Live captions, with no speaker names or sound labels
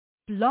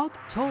Blog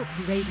Talk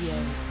Radio.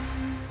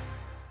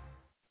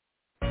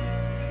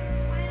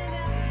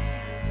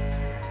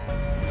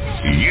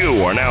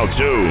 You are now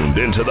tuned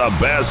into the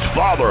best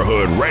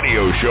fatherhood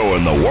radio show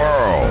in the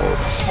world,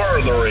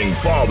 Furthering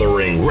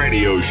Fathering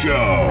Radio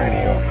Show.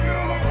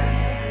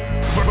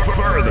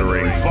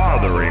 Furthering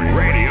Fathering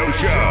Radio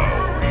Show.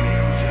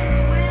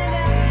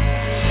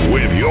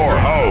 With your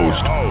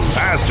host,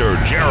 Pastor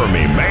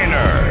Jeremy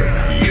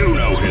Maynard. You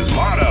know his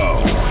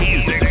motto.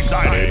 He's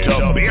excited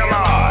to be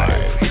alive.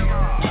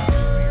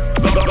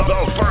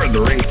 The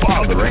Furthering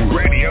Fathering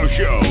Radio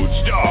Show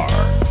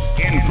starts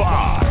in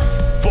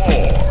 5, 4,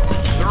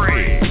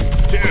 3,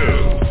 2,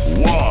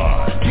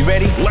 1. You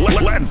ready?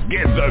 Let's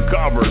get the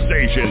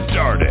conversation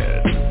started.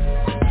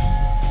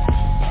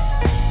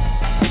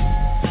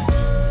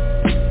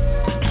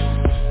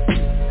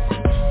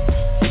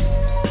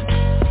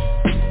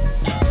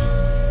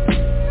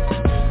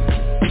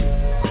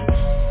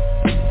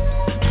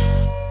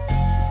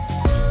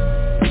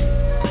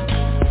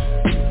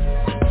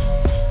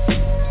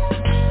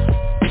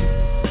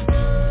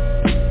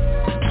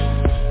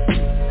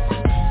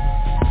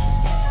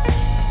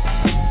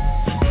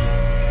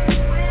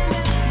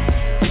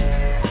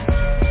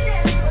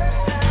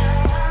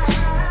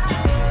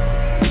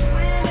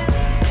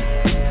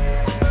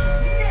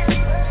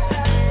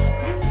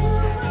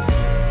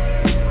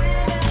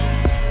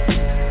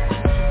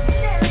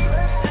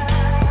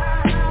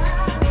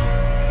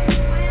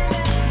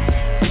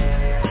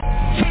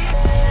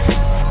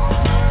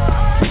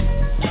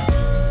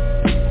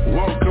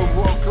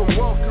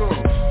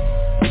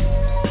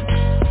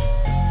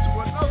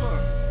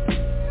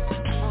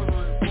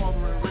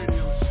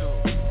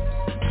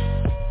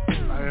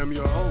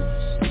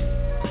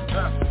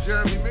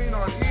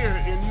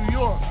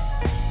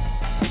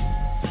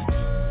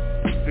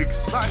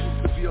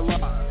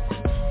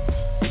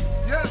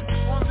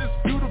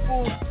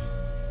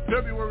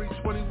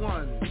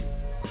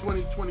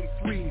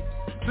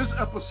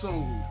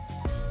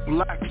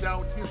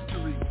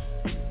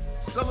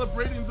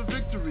 Celebrating the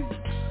victories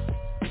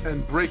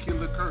and breaking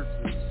the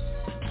curses.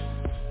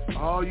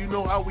 Oh, you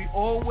know how we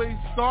always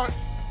start?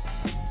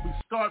 We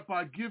start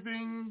by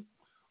giving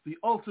the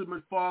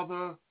ultimate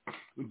Father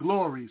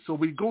glory. So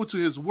we go to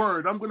his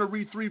word. I'm going to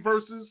read 3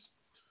 verses.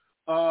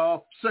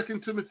 2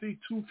 Timothy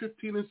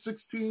 2:15 and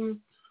 16,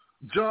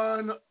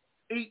 John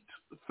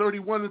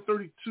 8:31 and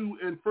 32,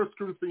 and 1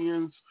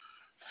 Corinthians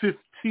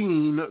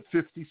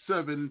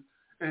 15:57.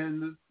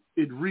 And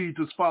it reads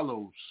as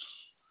follows.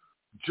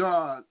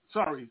 2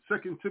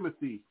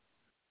 Timothy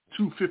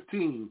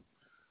 2:15,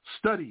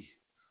 study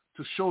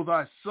to show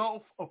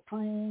thyself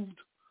approved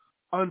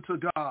unto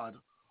God,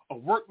 a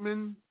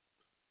workman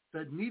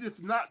that needeth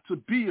not to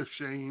be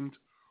ashamed,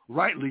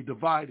 rightly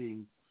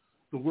dividing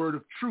the word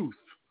of truth.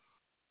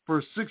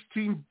 Verse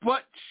 16,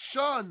 but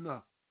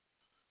shun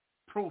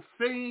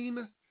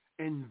profane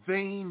and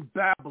vain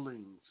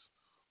babblings,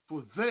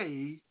 for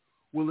they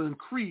will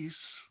increase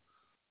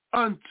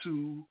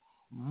unto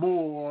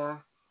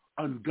more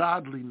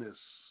ungodliness.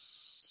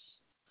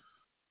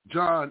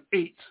 John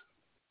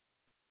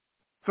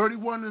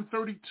 8:31 and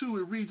 32,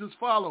 it reads as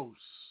follows.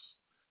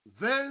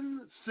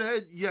 Then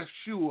said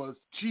Yeshua,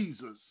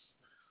 Jesus,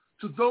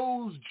 to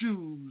those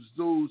Jews,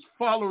 those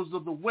followers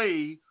of the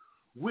way,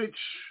 which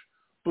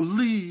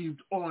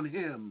believed on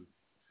him,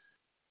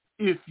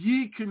 if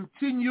ye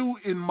continue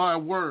in my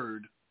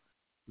word,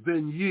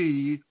 then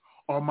ye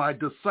are my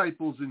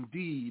disciples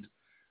indeed,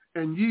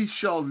 and ye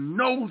shall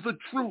know the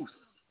truth,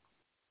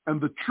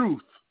 and the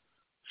truth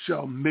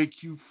shall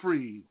make you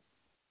free.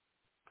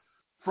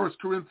 1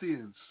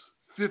 Corinthians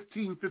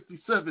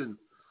 15:57.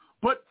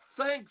 But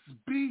thanks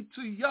be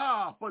to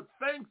Yah, but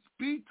thanks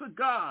be to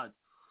God,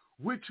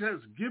 which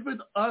has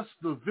given us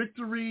the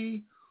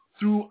victory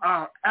through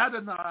our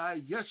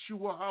Adonai,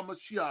 Yeshua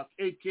HaMashiach,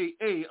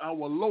 a.k.a.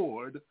 our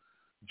Lord,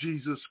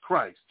 Jesus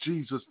Christ,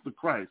 Jesus the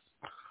Christ.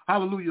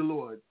 Hallelujah,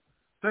 Lord.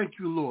 Thank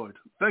you, Lord.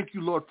 Thank you,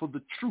 Lord, for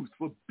the truth,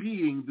 for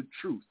being the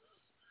truth,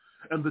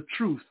 and the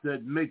truth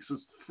that makes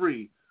us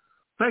free.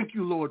 Thank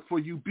you, Lord, for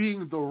you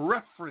being the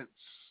reference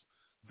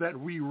that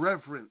we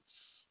reverence,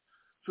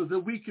 so that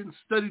we can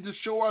study to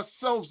show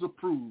ourselves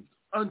approved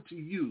unto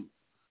you,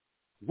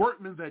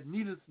 workmen that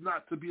needeth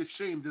not to be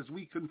ashamed. As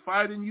we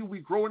confide in you, we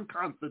grow in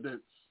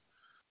confidence.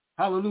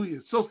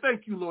 Hallelujah. So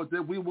thank you, Lord,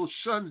 that we will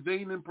shun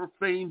vain and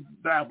profane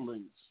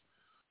babblings.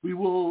 We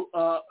will,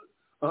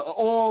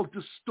 all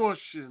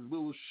distortion we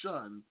will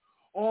shun.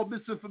 All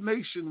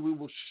misinformation we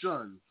will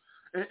shun.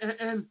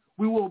 And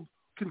we will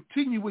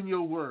continue in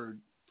your word.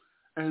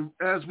 And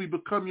as we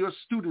become your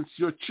students,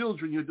 your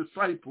children, your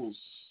disciples,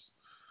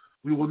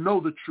 we will know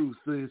the truth,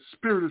 the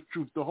Spirit of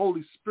truth, the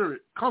Holy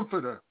Spirit,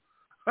 Comforter,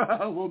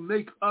 will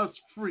make us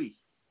free.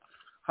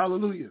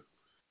 Hallelujah.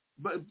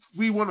 But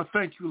we want to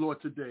thank you,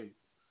 Lord, today,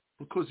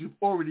 because you've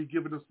already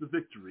given us the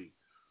victory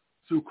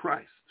through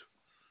Christ.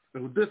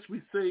 And with this we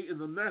say in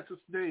the matchless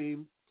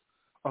name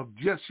of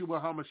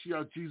Yeshua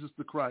HaMashiach, Jesus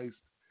the Christ,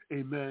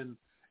 amen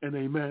and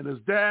amen. As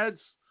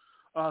dads,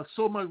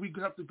 so much we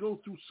have to go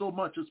through so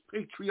much as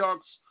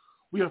patriarchs.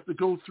 we have to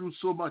go through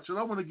so much. And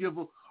I want to give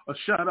a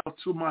shout out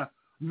to my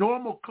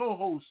normal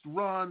co-host,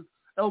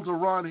 Elder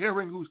Ron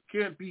Herring, who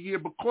can't be here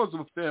because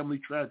of a family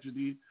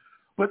tragedy.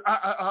 But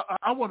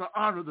I want to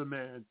honor the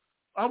man.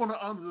 I want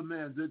to honor the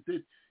man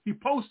that he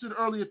posted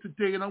earlier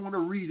today, and I want to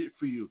read it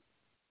for you.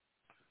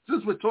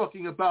 Since we're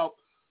talking about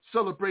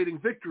celebrating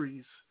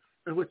victories,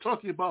 and we're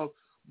talking about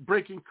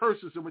breaking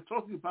curses, and we're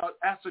talking about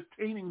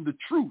ascertaining the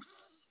truth,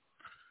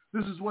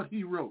 this is what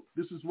he wrote.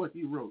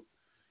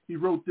 He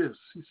wrote this.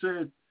 He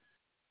said,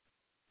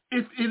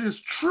 if it is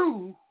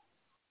true,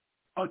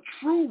 a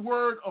true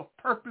word of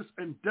purpose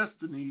and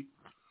destiny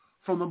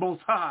from the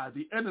Most High,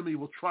 the enemy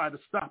will try to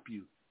stop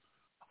you.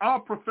 Our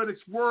prophetic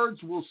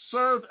words will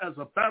serve as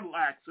a battle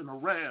axe and a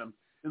ram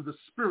in the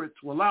spirit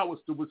to allow us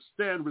to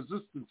withstand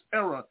resistance,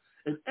 error,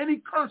 and any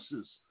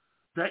curses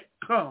that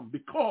come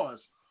because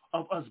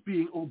of us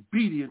being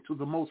obedient to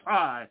the Most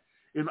High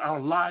in our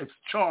life's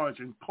charge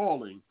and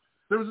calling.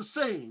 There is a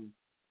saying,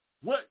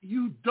 what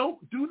you do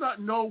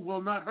not know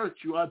will not hurt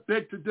you. I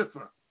beg to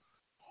differ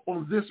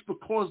on this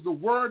because the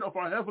word of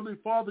our Heavenly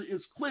Father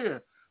is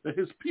clear that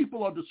his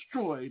people are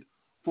destroyed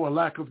for a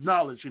lack of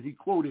knowledge. And he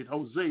quoted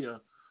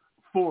Hosea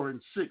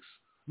 4:6.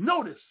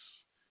 Notice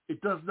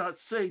it does not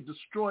say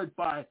destroyed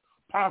by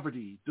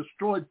poverty,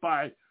 destroyed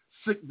by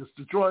sickness,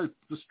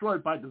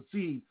 destroyed by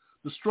disease,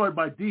 destroyed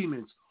by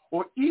demons,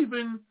 or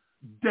even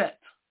debt,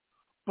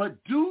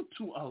 but due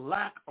to a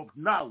lack of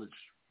knowledge.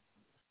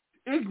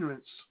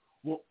 Ignorance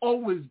will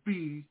always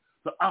be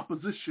the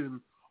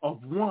opposition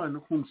of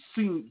one who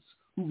seems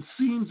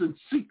and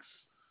seeks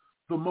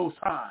the Most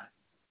High.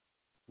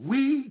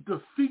 We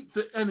defeat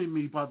the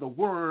enemy by the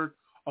word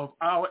of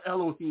our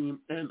Elohim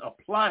and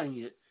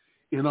applying it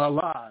in our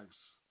lives.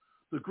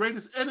 The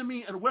greatest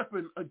enemy and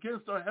weapon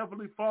against our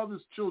Heavenly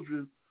Father's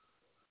children,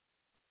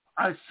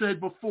 I said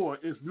before,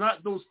 is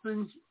not those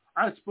things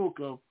I spoke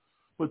of,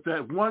 but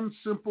that one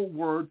simple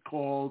word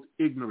called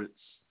ignorance.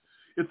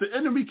 If the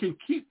enemy can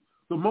keep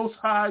the Most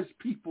High's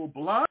people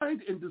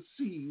blind and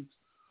deceived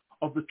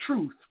of the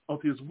truth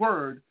of his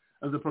word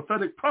and the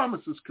prophetic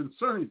promises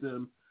concerning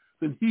them,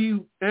 then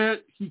he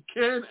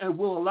can and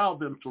will allow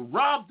them to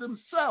rob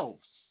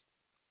themselves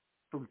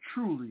from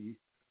truly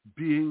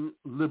being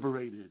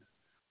liberated.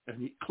 And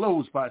he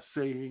closed by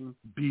saying,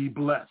 be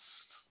blessed.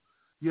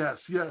 Yes,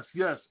 yes,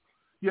 yes,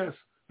 yes,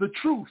 the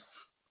truth.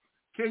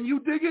 Can you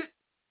dig it?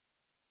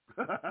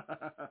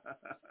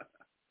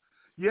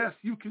 Yes,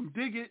 you can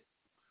dig it,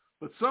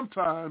 but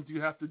sometimes you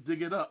have to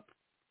dig it up.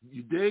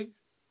 You dig?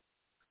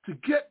 To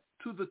get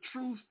to the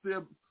truth,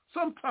 there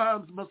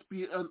sometimes must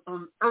be an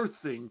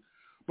unearthing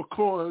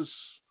because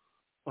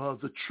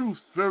the truth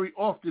very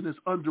often is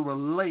under a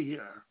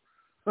layer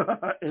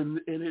and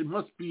it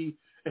must be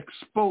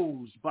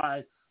exposed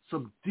by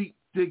some deep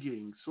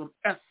digging, some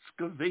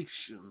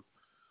excavation.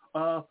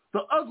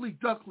 The ugly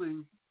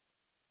duckling,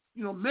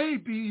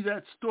 maybe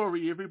that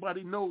story,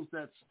 everybody knows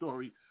that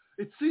story.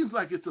 It seems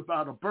like it's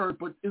about a bird,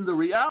 but in the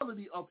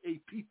reality of a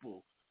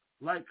people,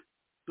 like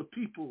the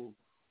people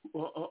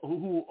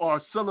who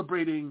are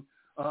celebrating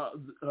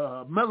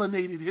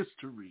melanated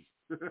history,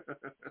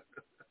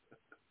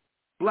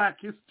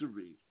 Black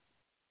history,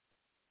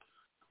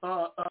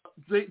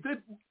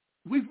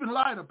 we've been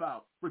lied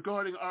about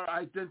regarding our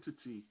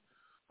identity,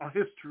 our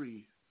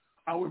history,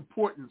 our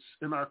importance,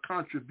 and our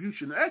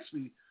contribution,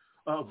 actually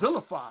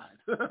vilified.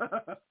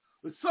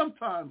 But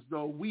sometimes,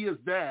 though, we as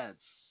dads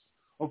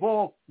of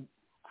all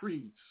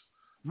creeds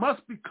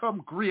must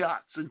become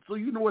griots. And so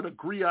you know what a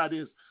griot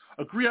is.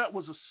 A griot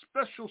was a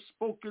special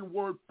spoken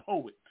word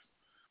poet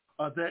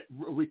that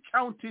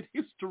recounted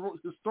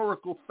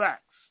historical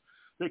facts,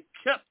 that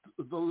kept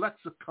the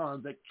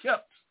lexicon,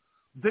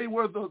 they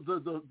were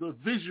the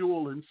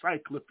visual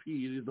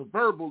encyclopedia, the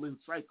verbal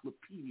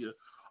encyclopedia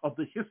of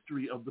the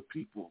history of the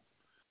people.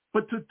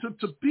 But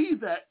to be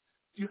that,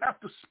 you have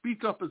to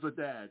speak up as a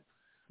dad.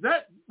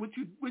 That when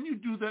you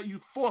do that,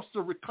 you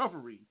foster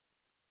recovery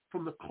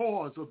from the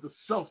cause of the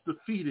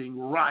self-defeating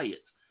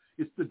riot.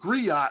 It's the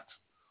griot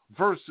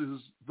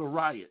versus the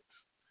riot.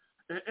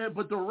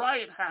 But the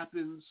riot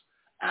happens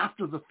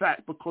after the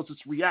fact because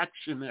it's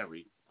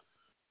reactionary.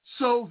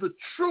 So the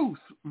truth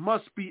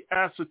must be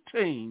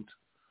ascertained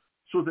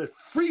so that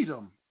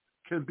freedom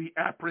can be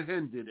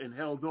apprehended and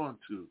held on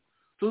to.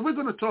 So we're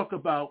going to talk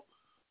about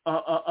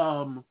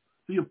the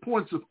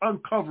importance of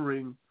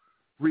uncovering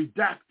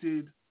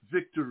redacted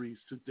victories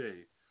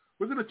today.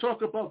 We're going to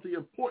talk about the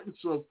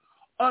importance of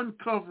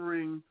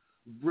uncovering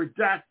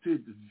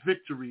redacted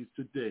victories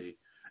today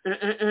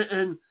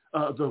and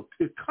the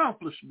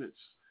accomplishments,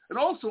 and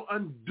also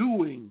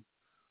undoing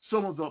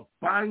some of the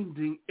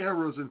binding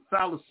errors and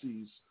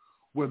fallacies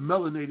where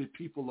melanated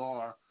people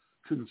are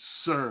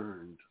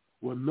concerned.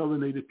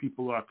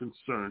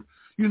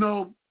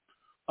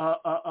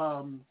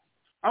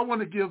 I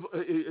want to give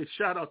a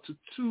shout out to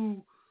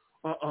two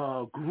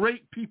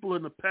great people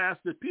in the past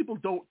that people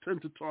don't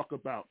tend to talk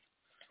about.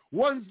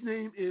 One's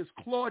name is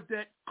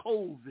Claudette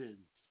Colvin.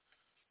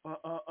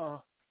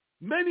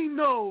 Many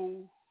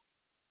know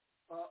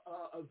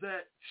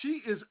that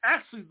she is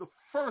actually the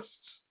first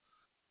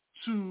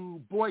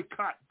to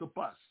boycott the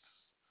bus.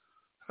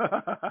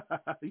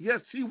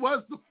 Yes, he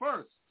was the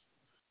first,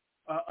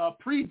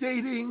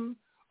 predating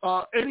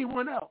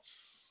anyone else.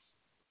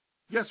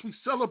 Yes, we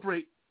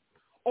celebrate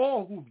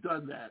all who've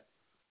done that.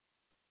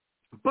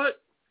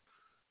 But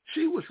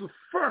she was the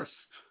first.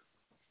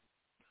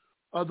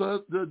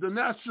 The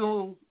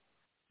national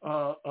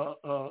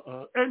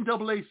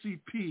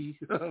NAACP,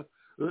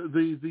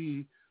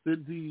 the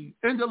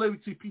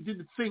NAACP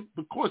didn't think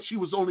because she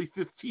was only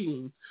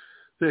 15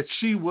 that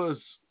she was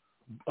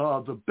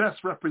the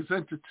best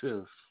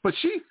representative. But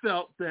she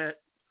felt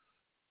that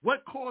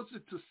what caused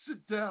it to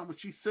sit down when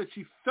she said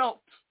she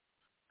felt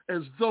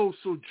as though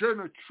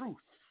Sojourner Truth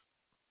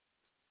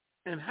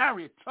and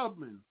Harriet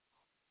Tubman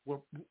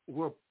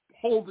were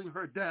holding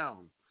her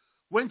down.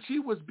 When she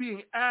was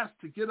being asked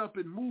to get up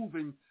and move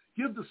and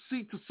give the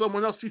seat to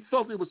someone else, she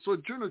felt it was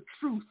Sojourner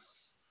Truth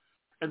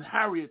and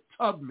Harriet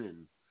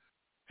Tubman.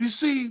 You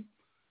see,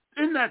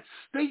 in that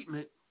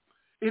statement,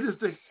 it is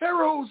the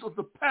heroes of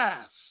the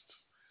past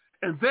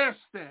and their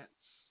stance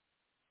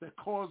that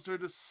caused her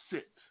to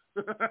sit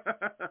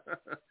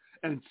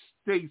and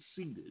stay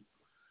seated.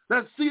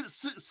 That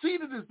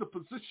seated is the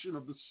position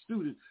of the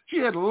student. She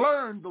had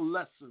learned the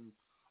lesson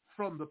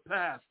from the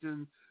past,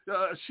 and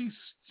she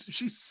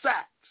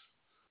sat.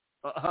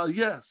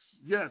 Yes,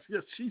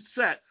 she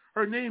sat.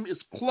 Her name is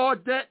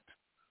Claudette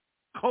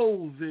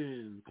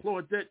Colvin.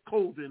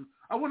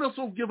 I want to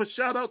also give a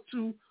shout out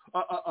to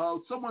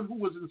someone who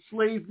was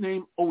enslaved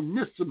named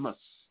Onesimus.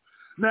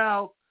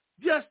 Now,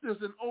 yes,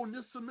 there's an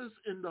Onesimus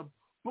in the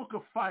book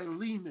of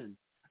Philemon,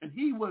 and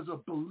he was a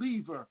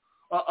believer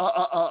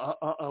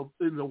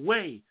in the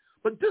way.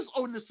 But this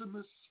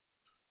Onesimus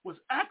was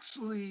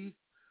actually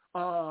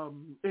a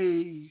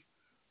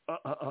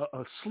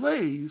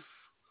slave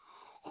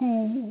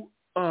who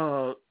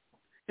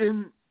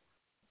in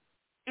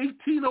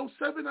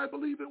 1807, I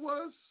believe it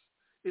was,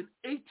 in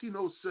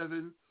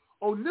 1807,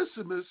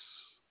 Onesimus,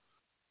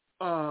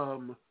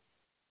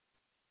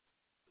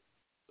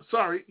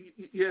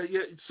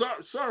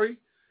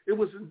 it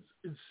was in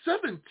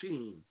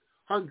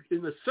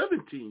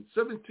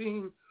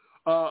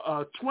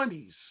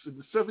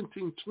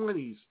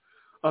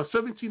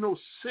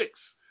 1706,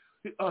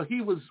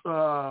 he was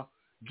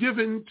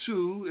given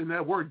to, and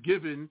that word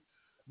given,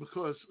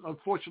 because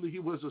unfortunately he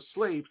was a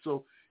slave,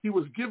 so he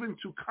was given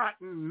to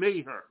Cotton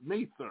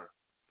Mather.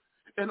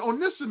 And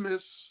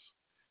Onesimus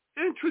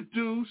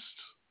introduced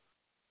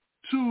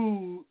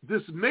to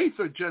this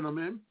Mather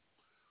gentleman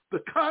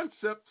the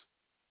concept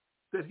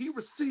that he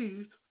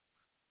received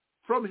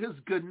from his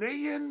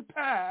Ghanaian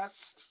past,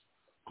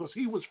 because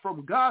he was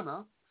from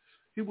Ghana.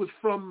 He was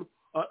from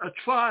a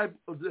tribe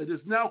that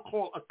is now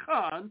called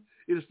Akan.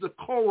 It is the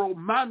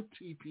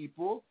Coromantee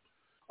people.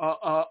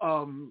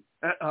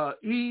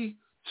 He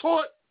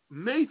taught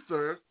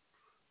Mather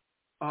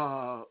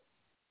how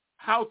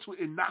to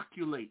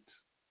inoculate.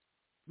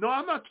 No,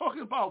 I'm not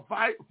talking about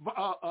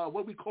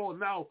what we call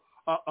now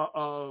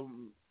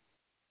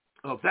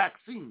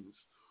vaccines.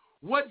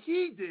 What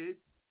he did,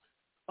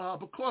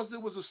 because there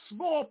was a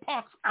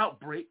smallpox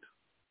outbreak,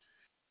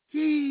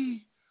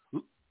 he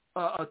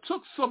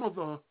took some of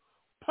the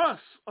pus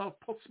of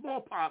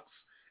smallpox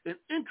and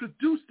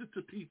introduced it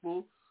to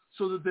people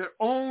so that their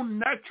own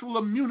natural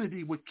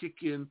immunity would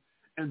kick in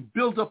and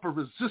build up a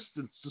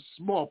resistance to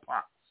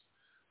smallpox.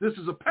 This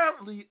is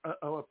apparently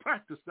a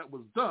practice that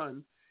was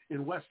done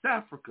in West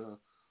Africa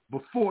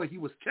before he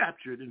was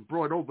captured and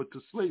brought over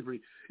to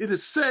slavery. It is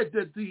said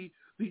that the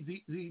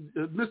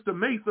Mr.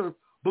 Mather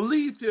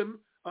believed him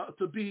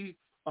to be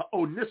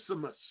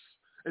Onesimus,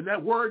 and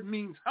that word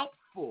means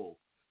helpful,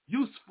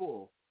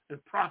 useful,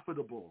 and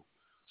profitable.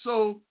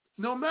 So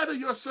no matter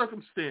your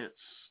circumstance,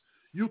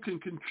 you can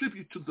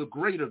contribute to the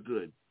greater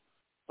good.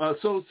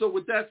 So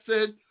with that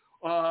said,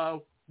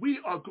 we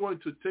are going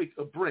to take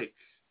a break,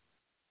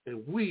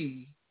 and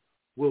we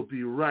will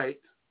be right.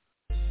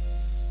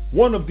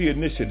 One of the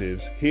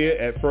initiatives here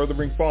at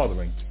Furthering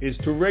Fathering is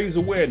to raise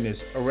awareness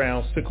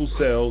around sickle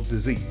cell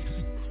disease.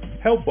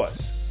 Help us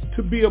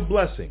to be a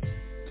blessing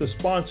to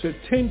sponsor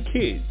 10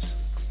 kids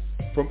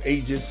from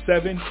ages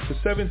 7 to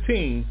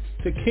 17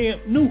 to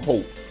Camp New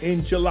Hope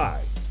in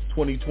July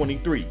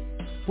 2023.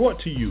 Brought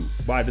to you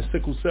by the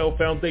Sickle Cell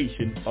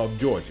Foundation of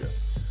Georgia.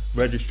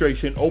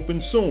 Registration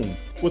opens soon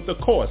with a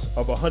cost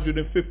of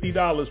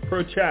 $150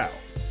 per child.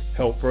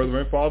 Help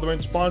Furthering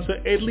Fathering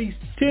sponsor at least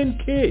 10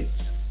 kids.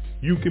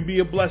 You can be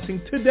a blessing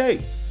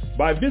today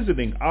by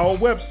visiting our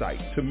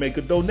website to make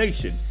a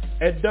donation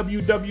at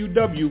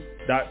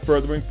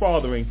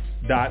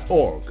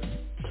www.furtheringfathering.org.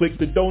 Click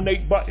the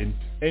donate button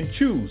and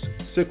choose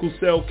Sickle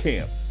Cell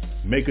Camp.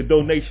 Make a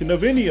donation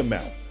of any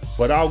amount,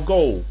 but our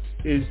goal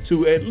is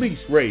to at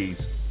least raise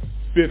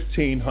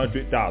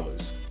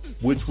 $1,500,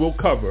 which will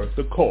cover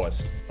the cost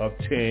of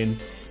 10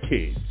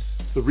 kids.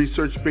 The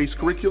research-based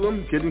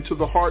curriculum, Getting to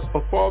the Heart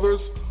of Fathers,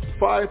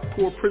 5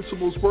 Core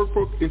Principles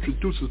Workbook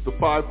introduces the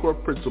 5 core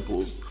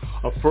principles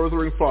of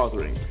Furthering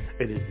Fathering,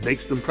 and it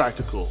makes them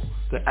practical.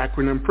 The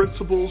acronym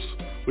principles,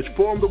 which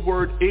form the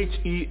word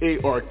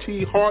HEART,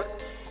 heart,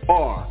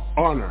 are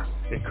honor,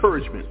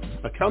 encouragement,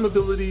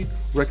 accountability,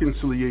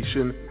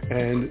 reconciliation,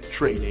 and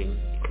training.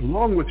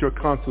 Along with your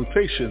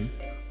consultation,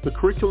 the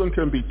curriculum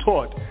can be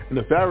taught in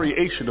a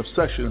variation of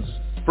sessions,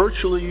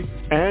 virtually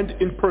and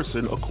in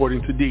person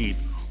according to need.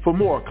 For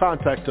more,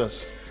 contact us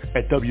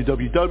at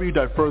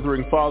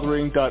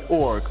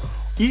www.furtheringfathering.org.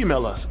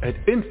 Email us at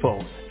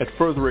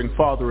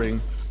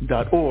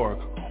info@furtheringfathering.org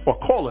or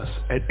call us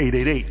at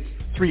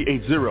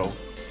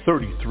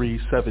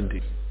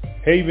 888-380-3370.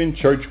 Haven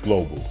Church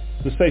Global,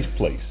 the safe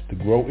place to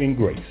grow in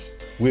grace,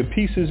 where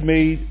peace is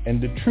made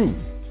and the truth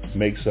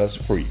makes us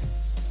free.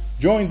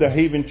 Join the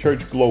Haven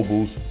Church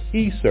Global's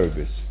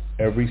e-service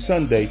every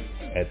Sunday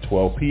at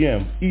 12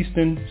 p.m.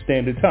 Eastern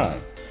Standard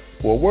Time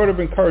for a word of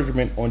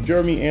encouragement on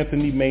Jeremy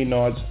Anthony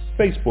Maynard's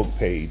Facebook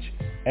page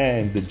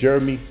and the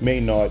Jeremy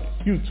Maynard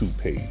YouTube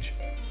page.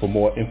 For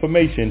more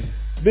information,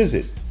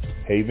 visit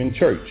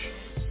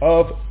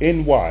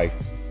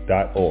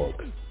havenchurchofny.org.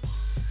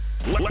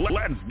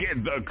 Let's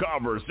get the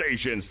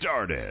conversation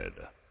started.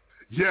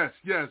 Yes.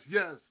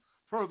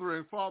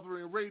 Furthering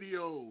Fathering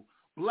Radio,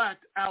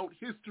 Blacked Out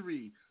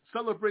History,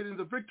 celebrating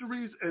the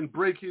victories and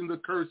breaking the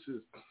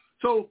curses.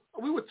 So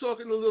we were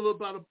talking a little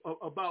about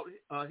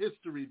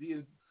history.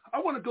 I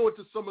want to go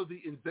into some of the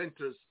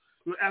inventors.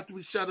 After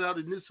we shouted out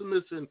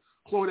Onesimus and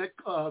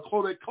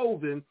Claudette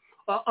Colvin,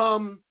 I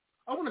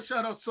want to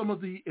shout out some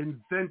of the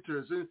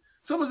inventors and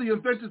some of the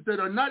inventors that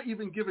are not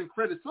even given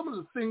credit. Some of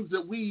the things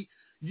that we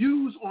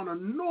use on a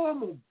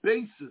normal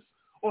basis,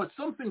 or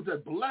some things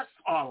that bless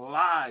our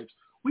lives,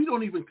 we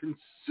don't even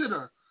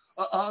consider,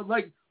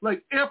 like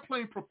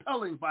airplane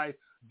propelling by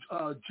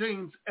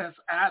James S.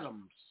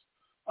 Adams,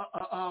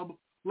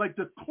 like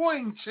the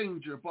coin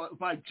changer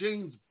by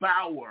James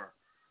Bauer.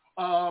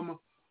 Oh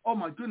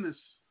my goodness,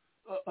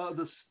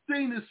 the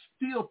stainless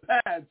steel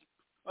pads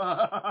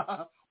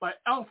by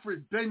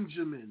Alfred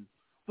Benjamin,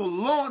 the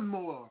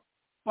lawnmower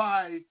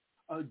by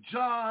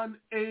John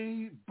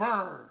A.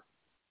 Burr.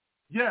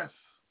 Yes.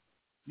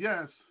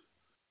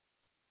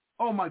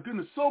 Oh my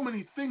goodness, so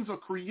many things are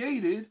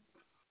created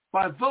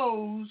by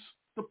those.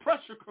 The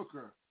pressure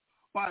cooker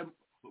by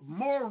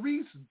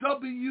Maurice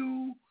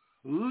W.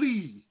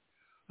 Lee.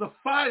 The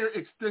fire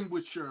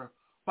extinguisher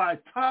by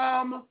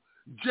Tom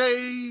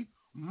J.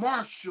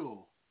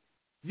 Marshall.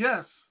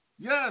 Yes.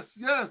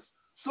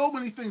 So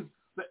many things.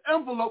 The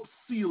envelope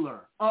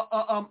sealer.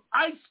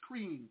 Ice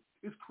cream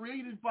is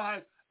created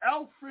by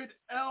Alfred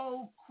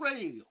L.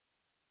 Crail.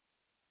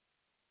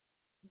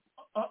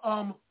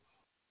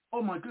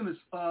 Oh my goodness.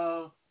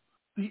 The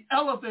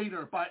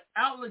elevator by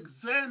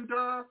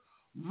Alexander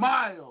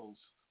Miles.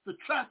 The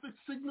traffic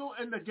signal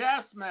and the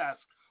gas mask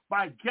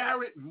by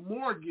Garrett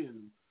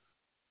Morgan.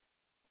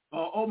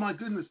 Oh my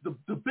goodness. The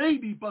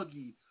baby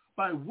buggy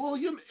by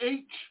William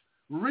H.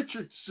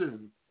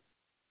 Richardson.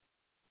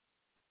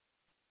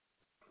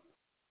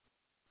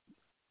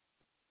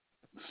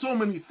 So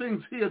many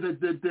things here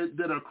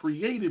that are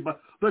created by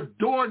the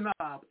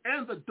doorknob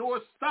and the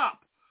doorstop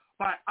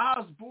by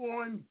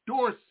Osborne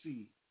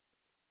Dorsey.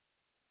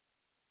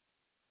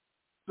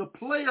 The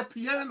player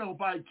piano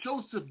by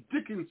Joseph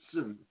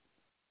Dickinson.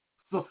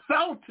 The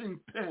fountain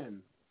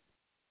pen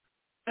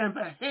and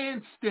the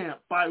hand stamp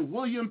by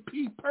William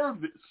B.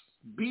 Purvis.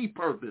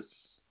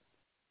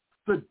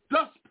 The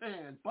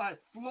dustpan by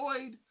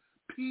Floyd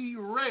P.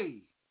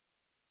 Ray.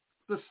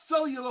 The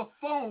cellular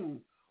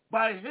phone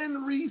by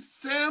Henry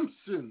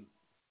Sampson.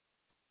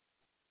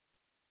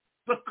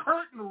 The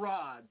curtain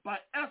rod by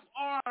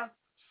F.R.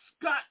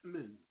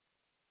 Scottman.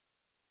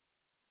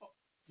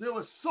 There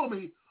were so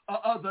many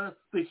other.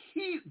 The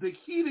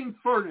heating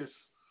furnace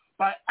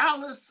by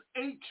Alice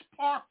H.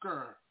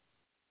 Parker.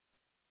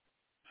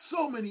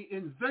 So many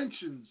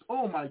inventions.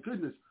 Oh my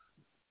goodness.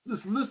 This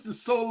list is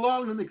so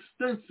long and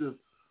extensive.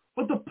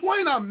 But the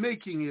point I'm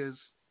making is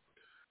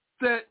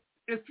that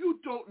if you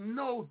don't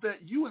know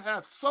that you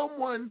have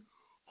someone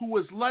who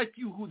is like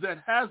you, that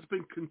has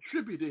been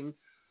contributing,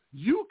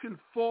 you can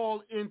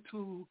fall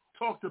into,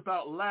 talked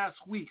about last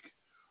week,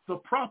 the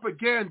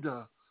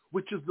propaganda,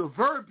 which is the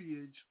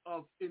verbiage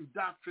of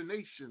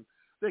indoctrination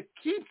that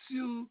keeps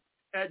you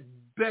at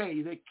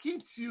bay, that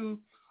keeps you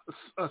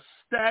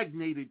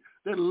stagnated,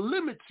 that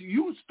limits you.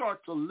 You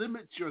start to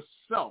limit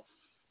yourself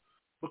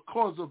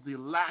because of the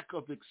lack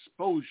of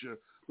exposure.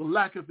 The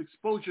lack of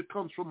exposure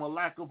comes from a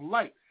lack of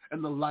light,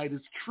 and the light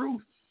is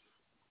truth.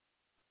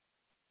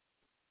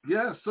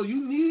 Yeah, so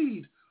you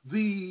need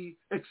the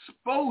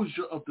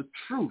exposure of the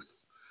truth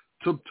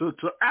to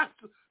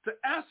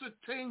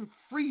ascertain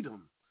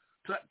freedom,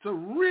 to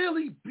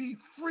really be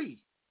free.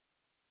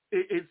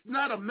 It's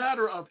not a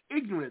matter of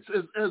ignorance.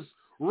 As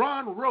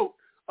Ron wrote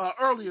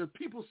earlier,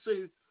 people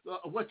say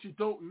what you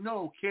don't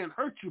know can't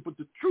hurt you, but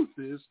the truth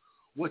is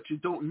what you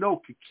don't know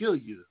can kill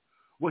you.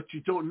 What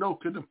you don't know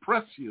can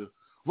impress you.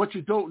 What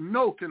you don't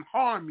know can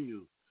harm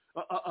you.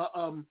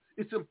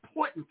 It's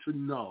important to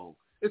know.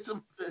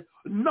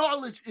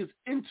 Knowledge is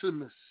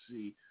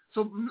intimacy,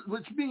 so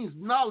which means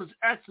knowledge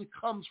actually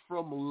comes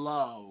from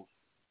love.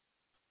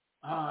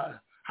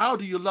 How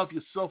do you love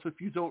yourself if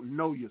you don't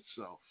know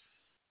yourself?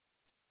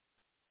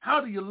 How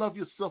do you love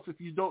yourself if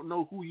you don't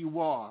know who you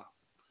are?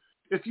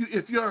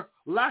 If you're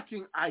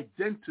lacking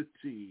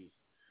identity,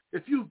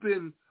 if you've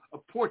been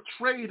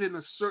portrayed in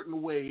a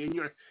certain way and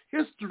your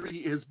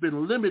history has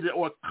been limited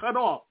or cut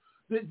off,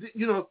 they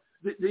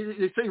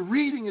say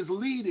reading is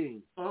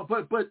leading,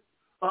 but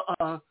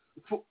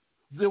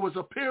there was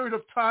a period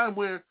of time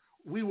where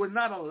we were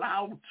not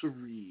allowed to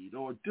read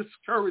or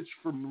discouraged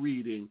from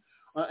reading,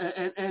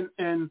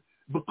 and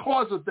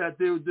because of that,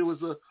 there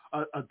was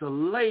a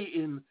delay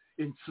in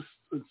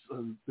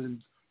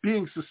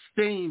being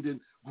sustained in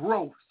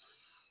growth.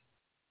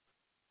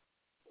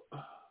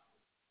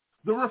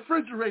 The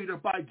Refrigerator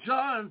by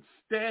John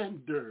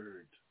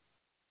Standard.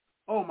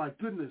 Oh my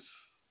goodness.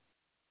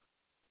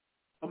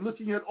 I'm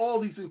looking at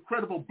all these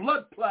incredible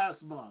blood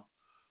plasma.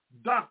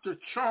 Dr.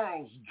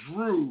 Charles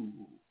Drew.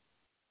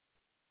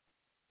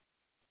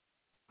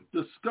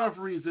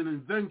 Discoveries and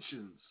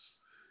Inventions.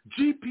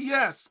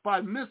 GPS by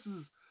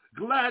Mrs.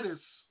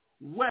 Gladys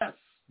West.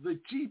 The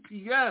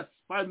GPS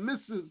by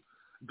Mrs.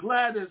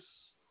 Gladys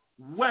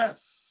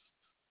West.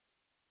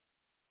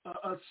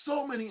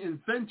 So many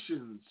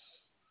inventions.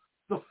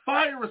 The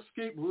Fire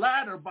Escape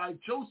Ladder by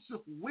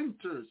Joseph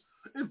Winters.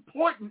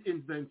 Important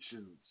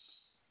inventions.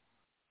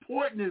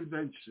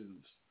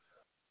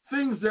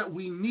 Things that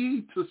we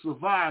need to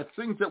survive.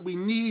 Things that we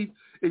need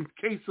in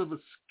case of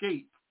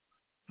escape.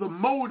 The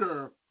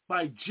Motor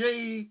by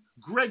J.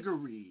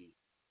 Gregory.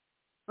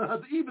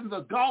 Even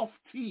the Golf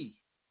Tee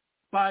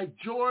by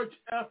George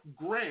F.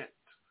 Grant.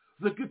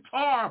 The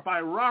Guitar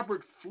by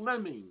Robert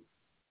Fleming.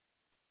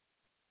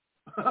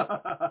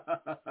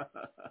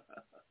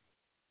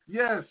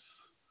 Yes.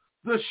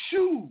 The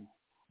Shoe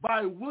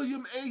by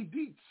William A.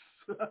 Dietz.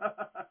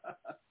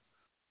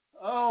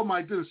 Oh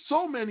my goodness.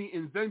 So many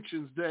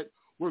inventions that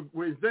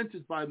were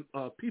invented by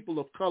people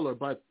of color,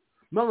 by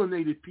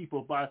melanated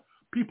people, by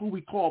people we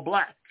call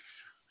black.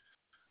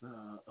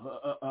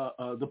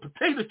 The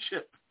Potato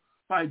Chip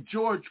by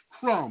George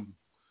Crumb.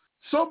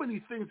 So many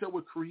things that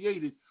were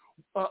created.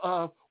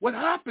 What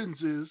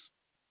happens is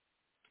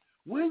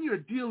when you're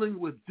dealing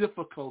with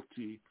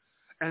difficulty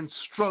and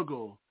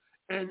struggle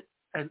and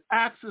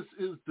access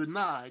is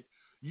denied,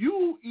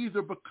 you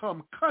either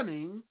become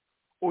cunning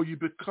or you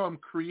become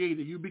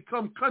creative. You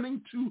become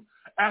cunning to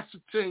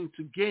ascertain,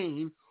 to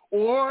gain,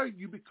 or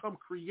you become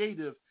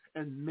creative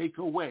and make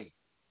a way,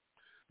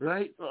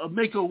 right?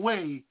 Make a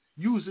way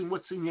using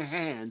what's in your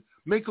hand.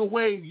 Make a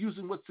way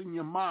using what's in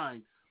your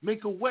mind.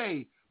 Make a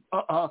way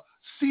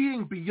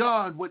seeing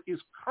beyond what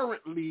is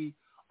currently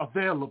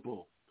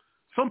available.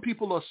 Some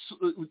people are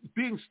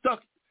being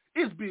stuck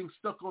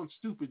on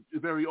stupid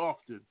very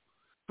often.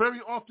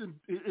 Very often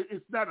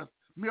it's not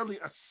merely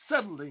a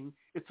settling,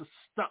 it's a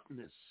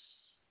stuckness.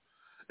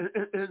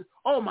 And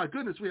oh my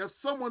goodness, we have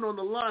someone on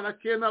the line I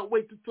cannot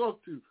wait to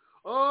talk to.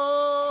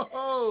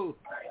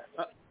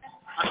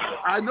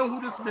 I know who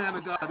this man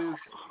of God is.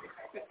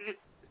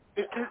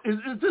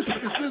 Is this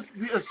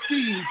the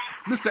esteemed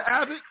Mr.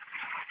 Abbott?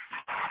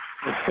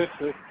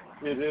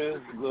 It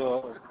is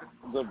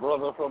the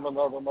brother from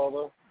another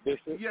mother,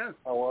 Bishop. Yes.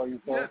 How are you,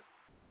 sir? Yes.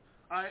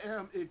 I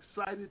am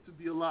excited to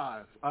be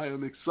alive.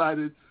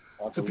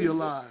 To be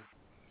alive.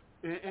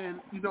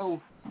 And you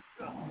know,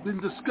 been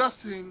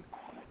discussing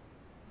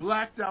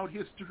blacked out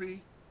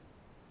history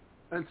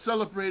and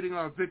celebrating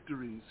our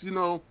victories. You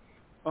know,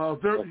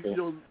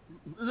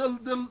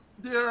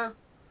 they're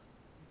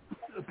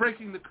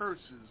breaking the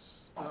curses.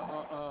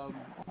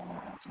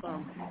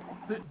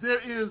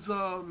 There is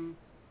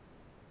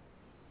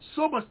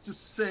so much to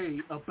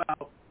say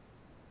about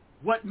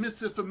what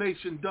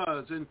misinformation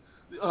does. And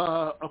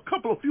a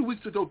few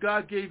weeks ago,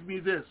 God gave me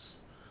this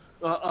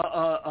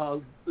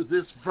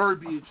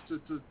verbiage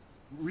to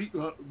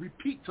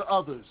repeat to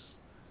others.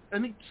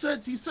 And he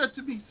said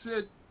to me,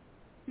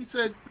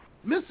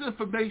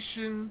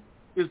 misinformation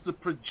is the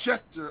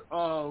projector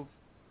of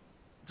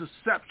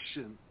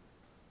deception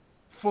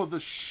for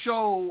the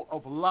show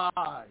of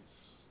lies,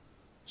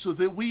 so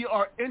that we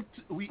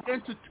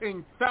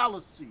entertain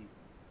fallacy,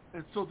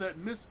 and so that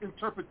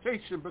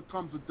misinterpretation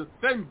becomes a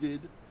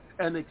defended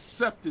and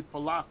accepted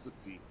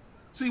philosophy.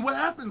 See, what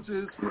happens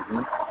is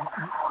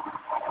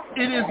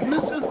it is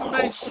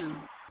misinformation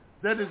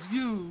that is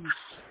used.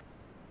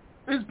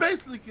 It's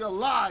basically a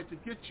lie to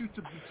get you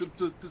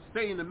to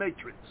stay in the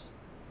matrix.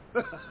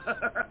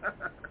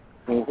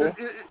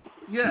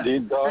 Yeah.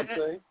 Did God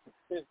say?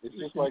 It's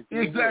just like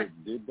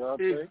exactly. Did God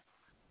say?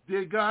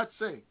 Did God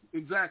say?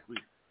 Exactly.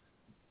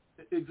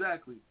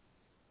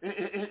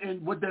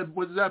 And what does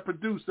that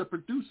produce? That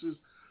produces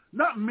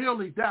not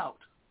merely doubt,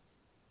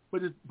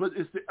 but it's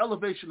the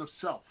elevation of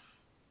self.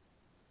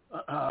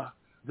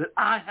 That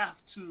I have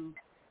to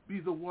be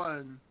the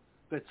one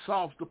that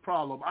solves the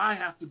problem. I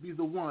have to be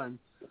the one.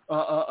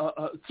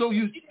 So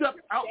you step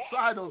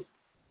outside of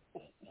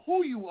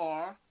who you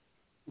are,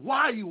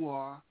 why you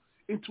are,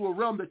 into a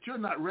realm that you're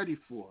not ready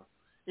for,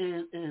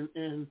 and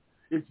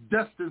it's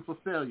destined for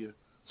failure.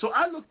 So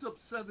I looked up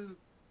 7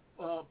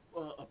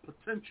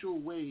 potential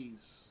ways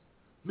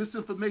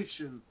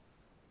misinformation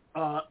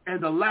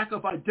and a lack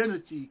of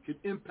identity could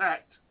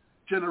impact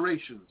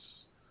generations.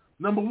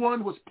 Number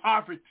one was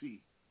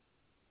poverty.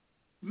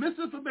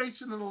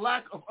 Misinformation and a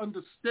lack of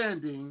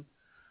understanding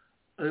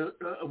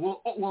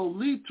will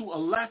lead to a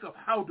lack of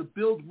how to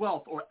build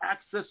wealth or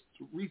access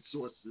to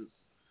resources,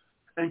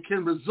 and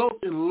can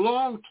result in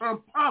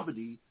long-term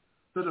poverty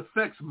that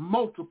affects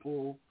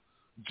multiple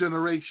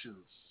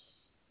generations.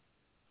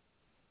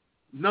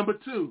 Number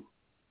two,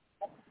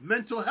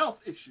 mental health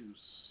issues.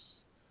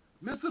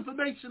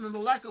 Misinformation and a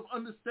lack of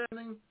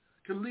understanding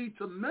can lead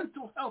to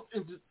mental health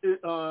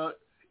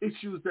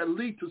issues that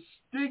lead to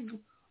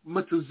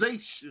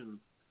stigmatization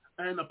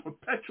and a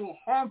perpetual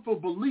harmful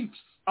beliefs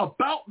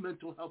about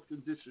mental health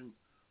conditions,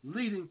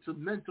 leading to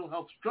mental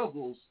health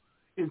struggles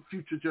in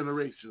future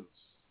generations.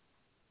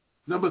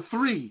 Number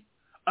three,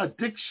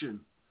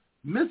 addiction.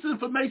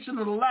 Misinformation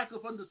and a lack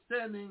of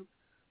understanding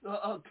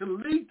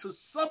can lead to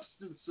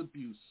substance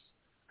abuse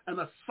and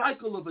a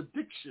cycle of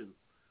addiction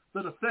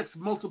that affects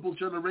multiple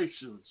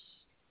generations.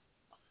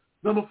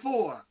 Number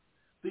four,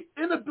 the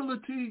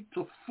inability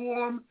to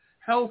form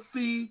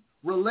healthy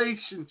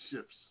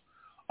relationships.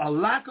 A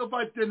lack of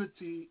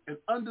identity and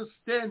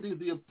understanding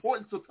the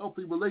importance of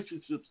healthy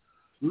relationships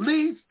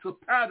leads to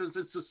patterns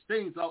and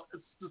sustains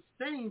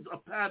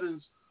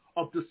patterns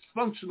of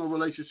dysfunctional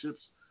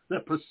relationships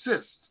that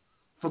persist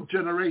from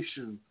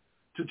generation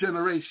to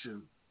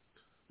generation.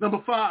 Number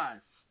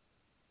five,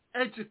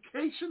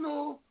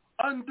 educational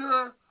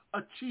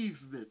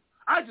underachievement.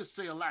 I just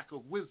say a lack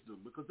of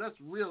wisdom, because that's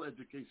real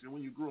education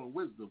when you grow in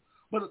wisdom.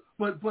 But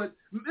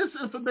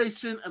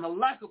misinformation and a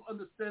lack of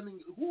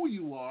understanding who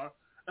you are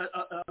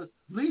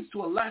leads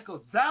to a lack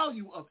of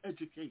value of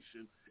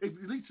education. It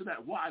leads to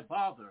that why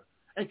bother,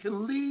 and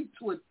can lead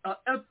to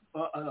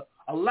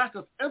a lack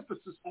of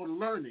emphasis on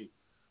learning,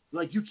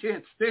 like you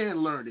can't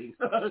stand learning,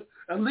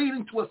 and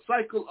leading to a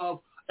cycle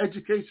of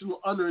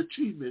educational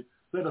underachievement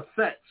that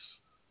affects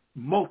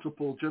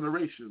multiple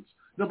generations.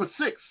 Number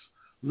six,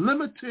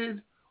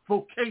 limited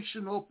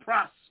vocational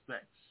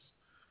prospects.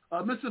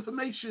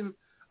 Misinformation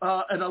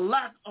and a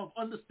lack of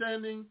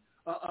understanding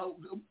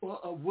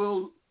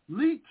will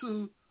lead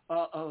to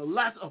a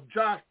lack of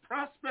job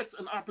prospects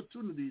and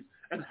opportunities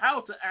and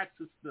how to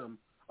access them,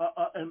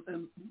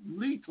 and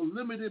lead to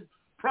limited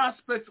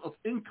prospects of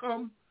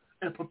income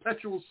and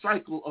perpetual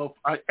cycle of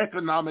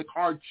economic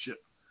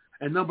hardship.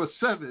 And number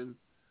seven,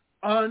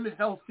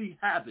 unhealthy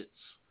habits.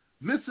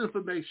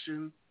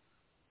 Misinformation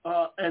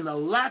and a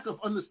lack of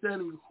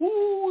understanding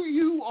who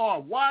you are,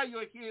 why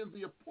you're here, and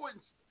the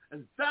importance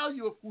and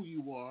value of who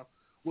you are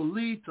will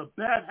lead to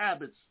bad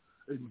habits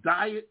in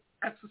diet,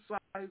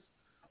 exercise,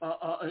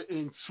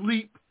 in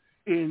sleep,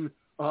 in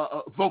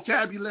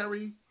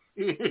vocabulary,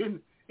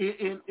 in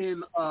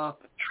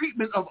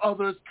treatment of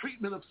others,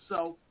 treatment of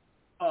self,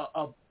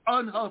 of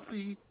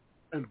unhealthy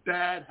and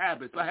bad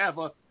habits. I have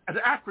an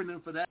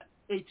acronym for that,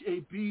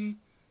 HABITS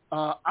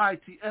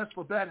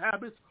for bad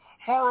habits.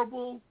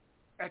 Horrible,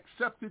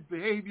 accepted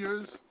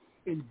behaviors,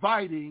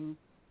 inviting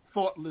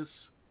thoughtless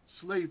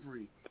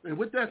slavery. And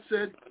with that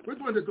said, we're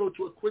going to go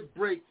to a quick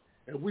break,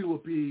 and we will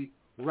be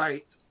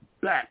right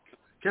back.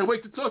 Can't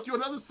wait to talk to you on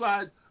the other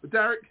side,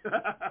 Derek.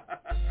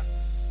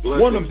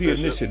 One of the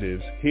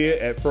initiatives here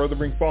at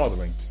Furthering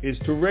Fathering is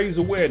to raise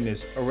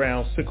awareness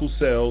around sickle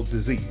cell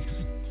disease.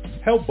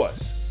 Help us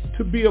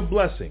to be a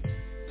blessing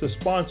to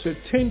sponsor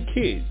 10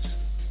 kids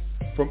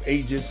from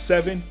ages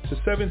 7 to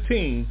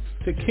 17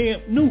 to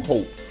Camp New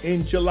Hope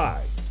in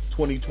July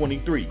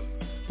 2023.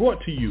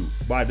 Brought to you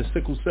by the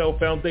Sickle Cell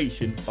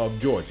Foundation of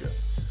Georgia.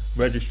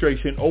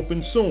 Registration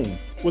opens soon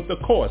with a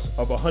cost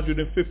of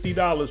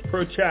 $150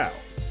 per child.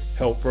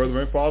 Help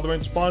Furthering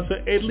Fathering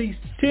sponsor at least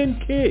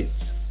 10 kids.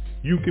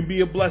 You can be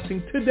a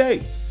blessing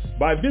today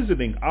by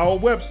visiting our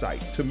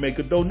website to make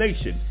a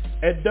donation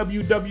at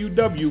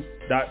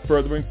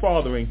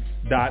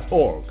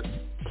www.furtheringfathering.org.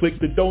 Click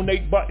the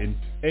donate button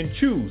and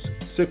choose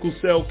Sickle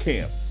Cell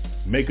Camp.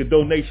 Make a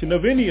donation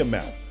of any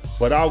amount,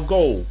 but our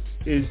goal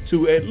is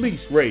to at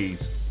least raise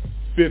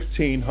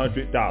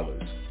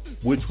 $1,500,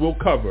 which will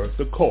cover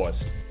the cost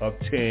of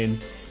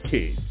 10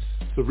 kids.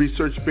 The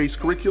research-based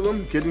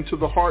curriculum, Getting to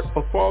the Heart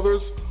of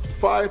Fathers,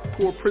 5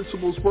 Core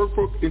Principles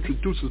Workbook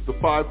introduces the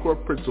 5 core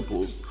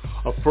principles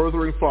of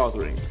Furthering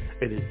Fathering,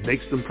 and it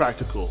makes them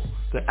practical.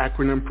 The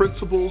acronym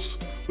principles,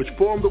 which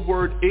form the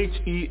word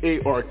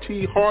HEART,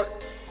 heart,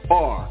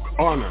 are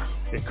honor,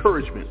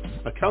 encouragement,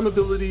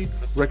 accountability,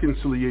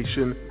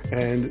 reconciliation,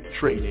 and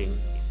training.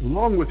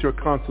 Along with your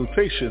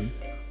consultation,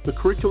 the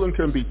curriculum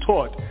can be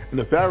taught in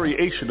a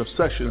variation of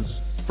sessions,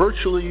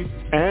 virtually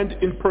and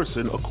in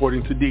person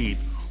according to need.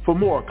 For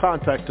more,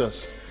 contact us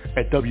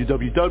at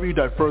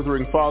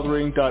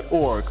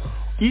www.furtheringfathering.org.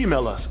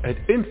 Email us at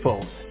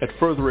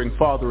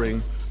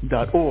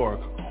info@furtheringfathering.org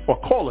or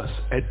call us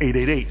at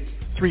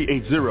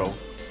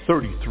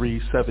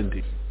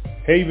 888-380-3370.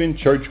 Haven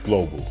Church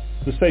Global,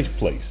 the safe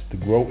place to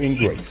grow in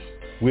grace,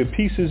 where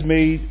peace is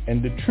made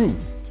and the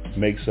truth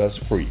makes us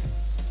free.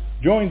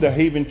 Join the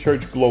Haven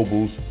Church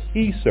Global's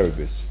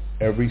e-service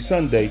every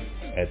Sunday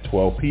at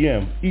 12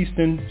 p.m.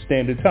 Eastern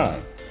Standard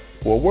Time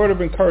for a word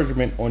of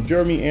encouragement on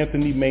Jeremy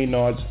Anthony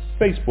Maynard's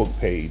Facebook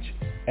page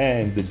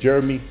and the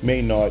Jeremy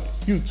Maynard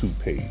YouTube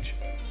page.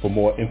 For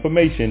more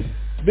information,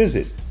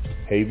 visit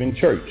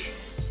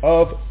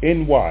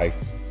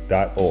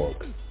havenchurchofny.org.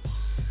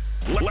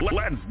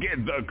 Let's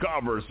get the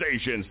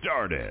conversation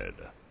started.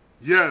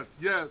 Yes.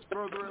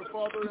 Further and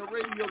Father and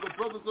Radio, the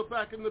brothers are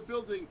back in the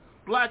building.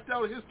 Blacked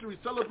Out History,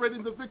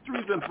 celebrating the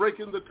victories and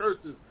breaking the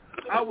curses.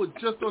 I was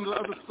just on the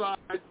other side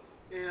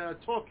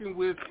talking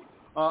with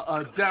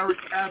Derek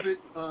Abbott,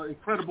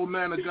 incredible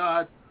man of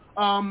God.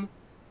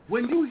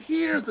 When you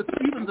hear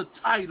even the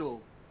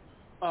title,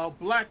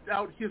 Blacked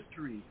Out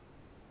History,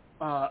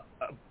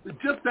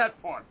 just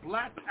that part,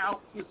 Blacked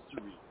Out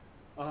History,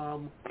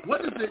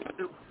 what does it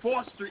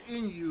foster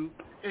in you,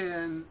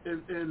 and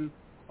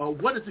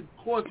what does it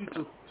cause you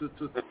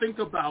to think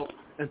about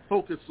and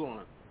focus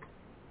on?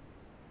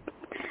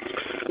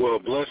 Well,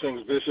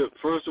 blessings, Bishop.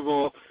 First of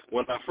all,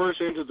 when I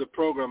first entered the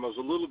program, I was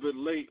a little bit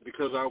late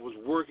because I was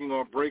working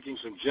on breaking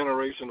some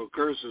generational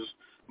curses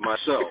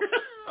myself.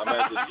 I'm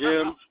at the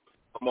gym.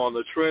 I'm on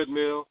the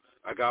treadmill.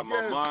 I got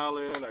my mile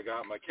in. I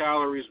got my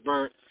calories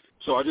burnt.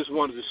 So I just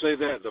wanted to say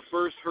that. The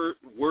first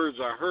words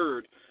I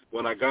heard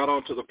when I got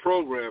onto the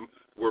program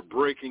were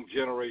breaking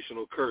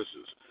generational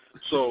curses.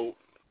 So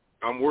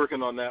I'm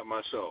working on that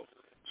myself.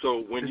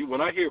 So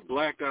when I hear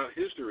Blacked Out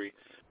History,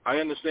 I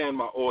understand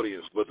my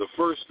audience, but the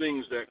first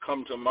things that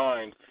come to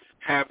mind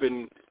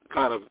happen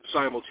kind of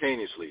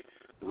simultaneously.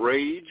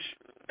 Rage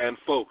and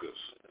focus.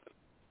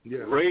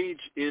 Yeah. Rage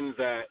in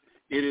that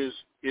it is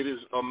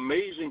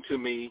amazing to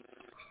me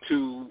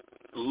to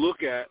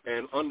look at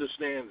and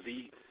understand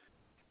the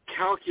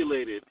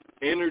calculated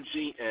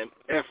energy and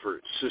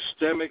effort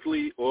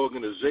systemically,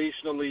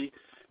 organizationally,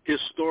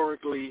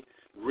 historically,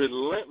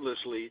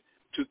 relentlessly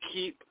to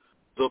keep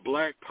the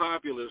black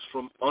populace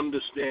from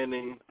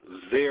understanding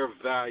their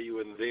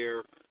value and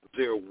their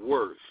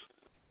worth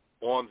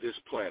on this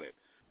planet.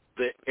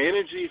 The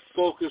energy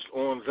focused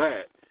on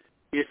that,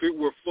 if it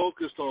were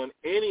focused on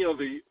any of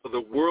the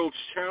world's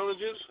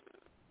challenges,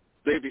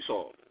 they'd be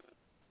solved.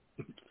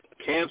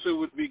 Cancer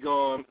would be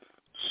gone.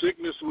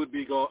 Sickness would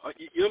be gone.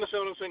 You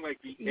understand what I'm saying? Like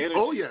the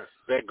energy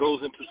that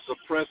goes into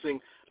suppressing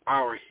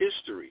our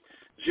history.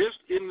 Just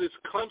in this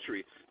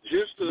country,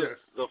 just the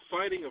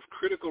fighting of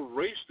critical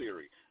race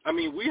theory. I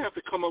mean, we have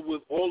to come up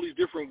with all these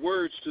different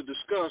words to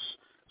discuss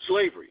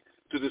slavery,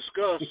 to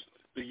discuss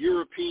the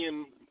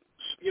European,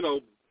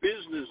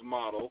 business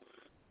model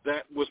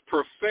that was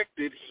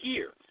perfected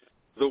here.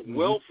 The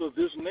wealth of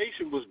this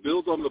nation was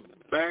built on the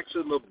backs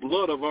and the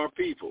blood of our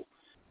people.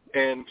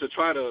 And to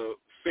try to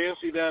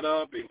fancy that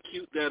up and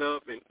cute that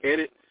up and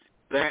edit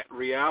that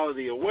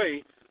reality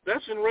away,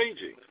 that's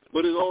enraging.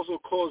 But it also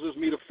causes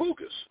me to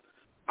focus.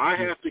 I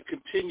have to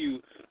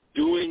continue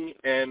doing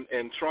and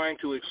trying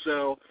to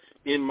excel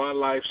in my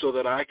life so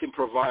that I can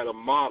provide a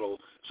model,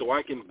 so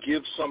I can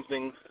give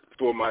something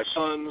for my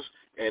sons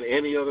and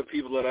any other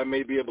people that I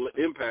may be able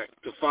to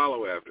impact to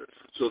follow after,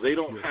 so they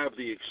don't have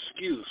the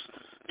excuse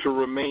to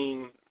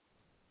remain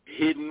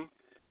hidden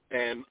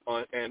and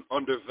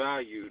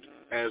undervalued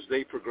as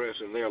they progress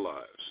in their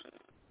lives.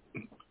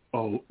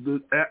 Oh,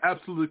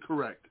 absolutely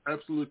correct.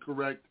 Absolutely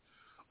correct.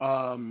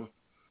 The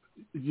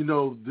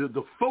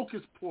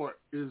focus part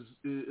is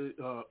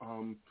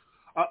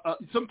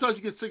sometimes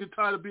you get sick and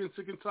tired of being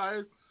sick and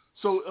tired.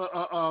 So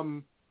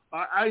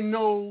I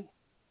know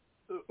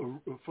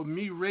for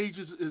me, rage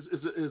is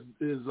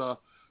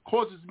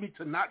causes me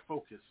to not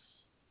focus.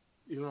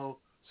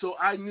 So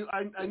I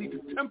need to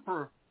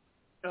temper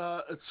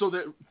so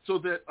that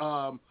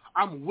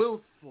I'm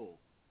willful.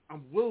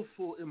 I'm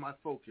willful in my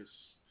focus,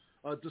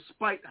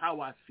 despite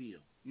how I feel.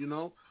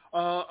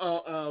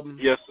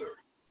 Yes, sir.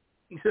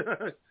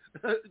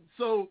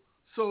 So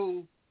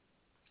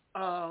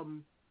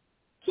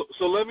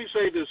let me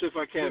say this, if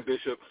I can,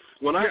 Bishop.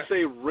 When I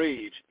say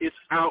rage, it's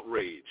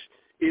outrage.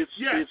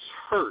 It's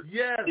hurt.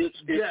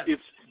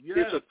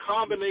 It's a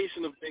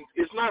combination of things.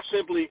 It's not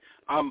simply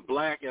I'm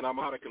black and I'm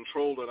out of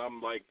control and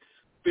I'm like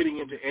fitting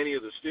into any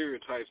of the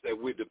stereotypes that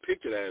we're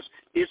depicted as.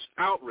 It's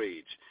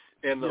outrage,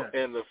 and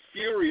the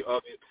fury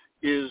of it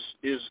is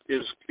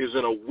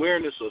an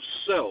awareness of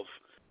self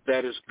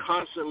that is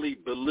constantly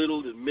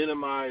belittled and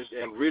minimized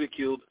and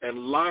ridiculed and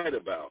lied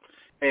about.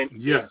 And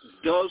it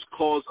does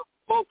cause a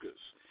focus.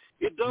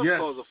 It does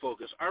cause a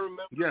focus.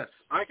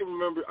 I can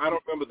remember, I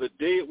don't remember the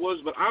day it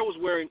was, but I was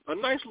wearing a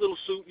nice little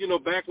suit,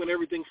 back when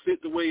everything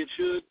fit the way it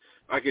should.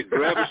 I could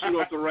grab a suit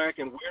off the rack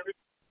and wear it.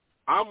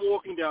 I'm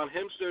walking down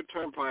Hempstead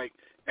Turnpike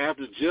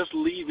after just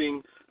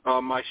leaving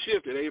my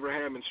shift at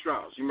Abraham and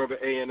Strauss. You remember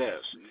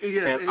A&S?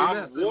 And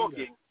I'm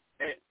walking.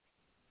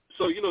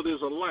 So,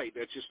 there's a light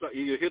that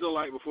you hit a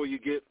light before you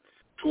get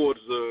towards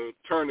the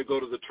turn to go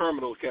to the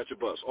terminal to catch a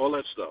bus, all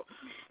that stuff.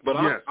 But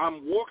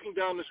I'm walking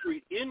down the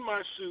street in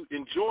my suit,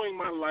 enjoying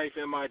my life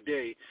and my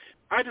day.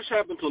 I just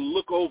happened to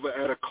look over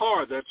at a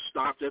car that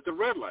stopped at the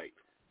red light.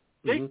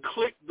 They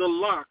clicked the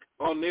lock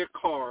on their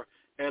car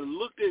and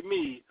looked at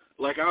me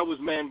like I was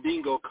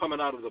Mandingo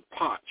coming out of the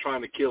pot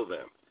trying to kill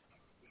them.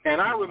 And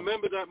I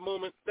remember that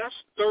moment. That's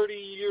 30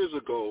 years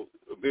ago,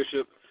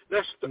 Bishop.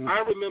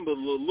 I remember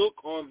the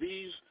look on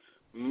these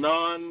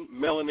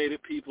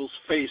non-melanated people's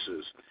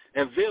faces,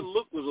 and their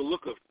look was a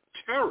look of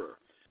terror.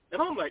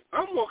 And I'm like,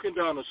 I'm walking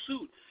down the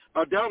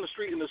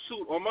street in a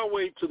suit on my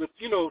way to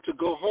to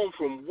go home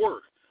from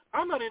work.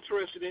 I'm not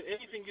interested in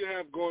anything you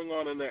have going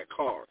on in that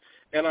car.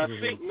 And I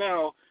think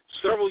now,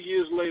 several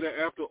years later,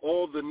 after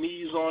all the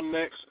knees on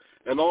necks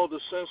and all the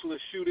senseless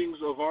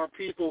shootings of our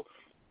people,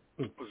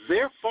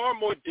 they're far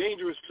more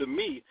dangerous to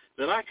me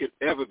than I could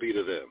ever be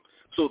to them.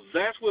 So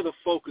that's where the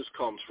focus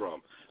comes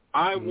from.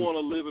 I want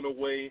to live in a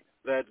way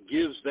that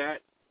gives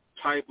that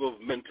type of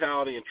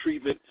mentality and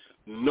treatment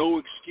no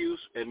excuse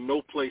and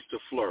no place to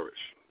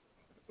flourish.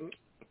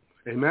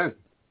 Amen.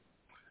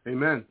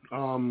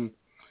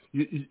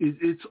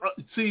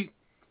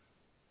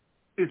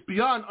 It's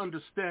beyond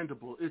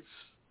understandable.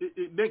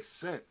 It makes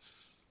sense.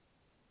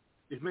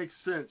 It makes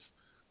sense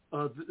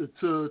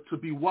to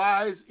be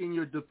wise in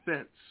your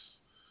defense.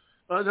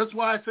 That's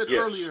why I said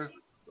earlier,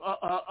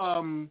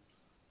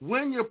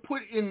 when you're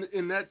put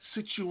in that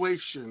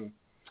situation,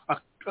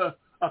 a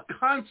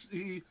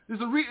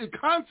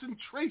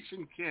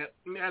concentration camp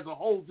has a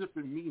whole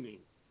different meaning.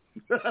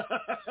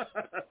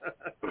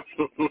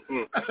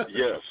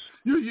 Yes.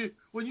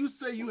 When you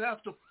say you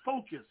have to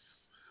focus,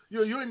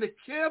 you're in the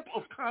camp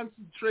of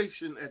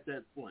concentration at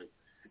that point,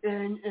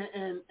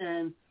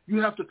 and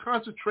you have to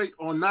concentrate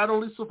on not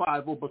only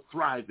survival but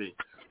thriving.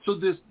 So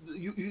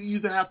you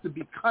either have to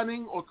be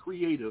cunning or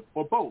creative,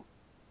 or both,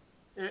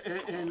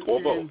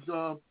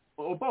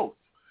 or both.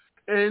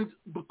 And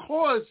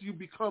because you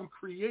become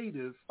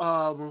creative,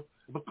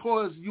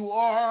 because you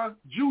are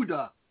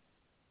Judah,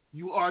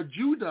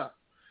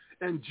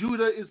 and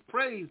Judah is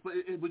praised,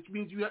 which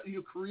means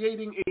you're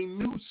creating a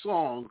new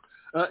song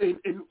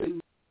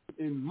in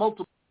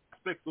multiple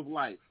aspects of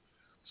life.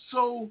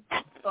 So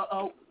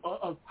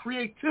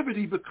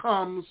creativity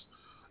becomes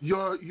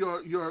your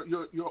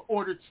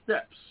ordered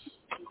steps.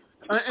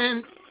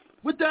 And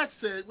with that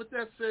said,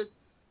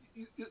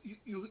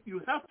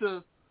 you have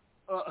to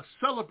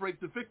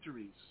celebrate the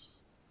victories.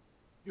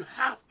 You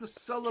have to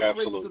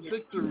celebrate the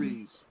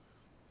victories.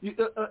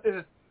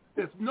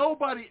 If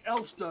nobody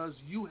else does,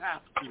 you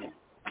have to.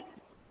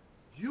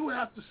 You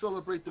have to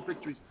celebrate the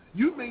victories.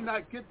 You may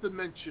not get the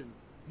mention.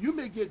 You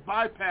may get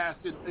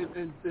bypassed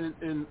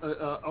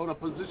on a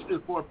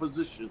position for a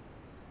position,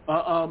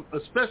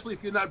 especially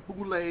if you're not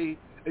boule and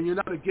you're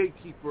not a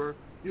gatekeeper.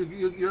 You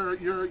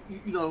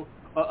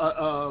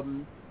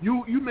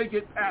may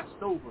get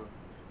passed over,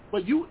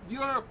 but your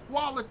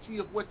quality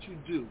of what you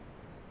do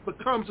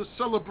becomes a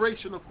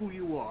celebration of who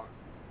you are,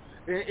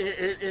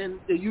 and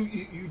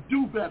you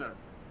do better.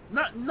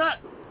 Not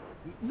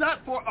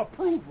for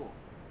approval.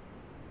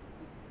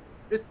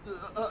 It's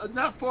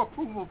not for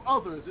approval of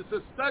others. It's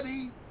a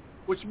study,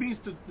 which means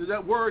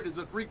that word is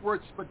a Greek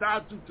word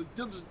spadazu, to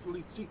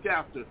diligently seek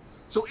after.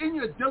 So in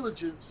your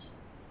diligence,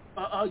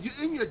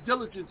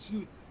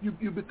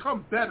 you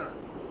become better,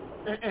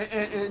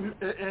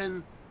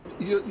 and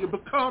you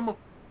become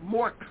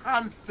more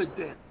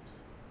confident.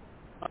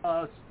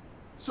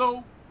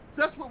 So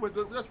that's what we're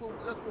doing. That's what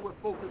we're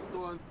focused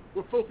on.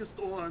 We're focused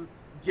on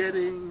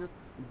getting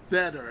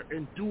better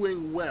and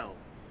doing well.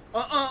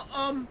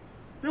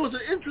 There was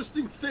an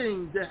interesting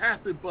thing that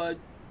happened, Bud,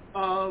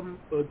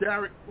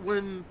 Derek,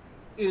 when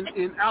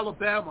in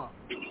Alabama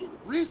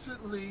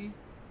recently,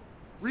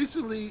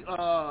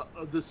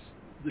 the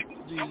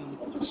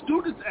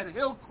students at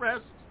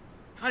Hillcrest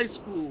High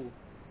School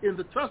in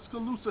the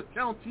Tuscaloosa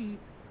County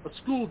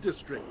School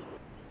District,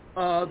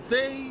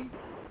 they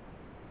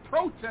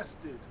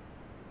protested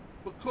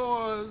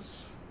because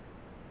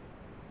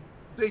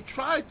they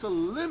tried to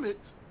limit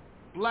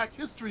Black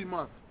History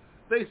Month.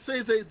 They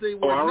say they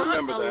were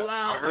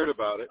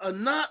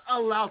not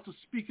allowed to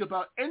speak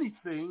about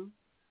anything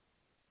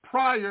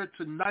prior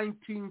to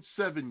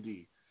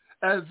 1970,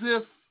 as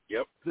if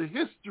the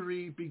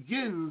history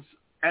begins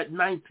at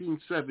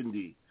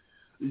 1970.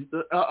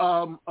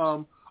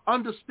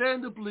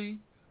 Understandably,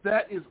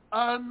 that is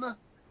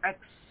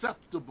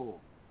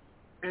unacceptable,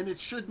 and it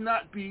should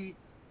not be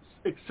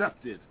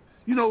accepted.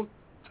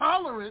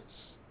 Tolerance,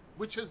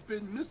 which has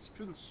been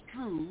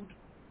misconstrued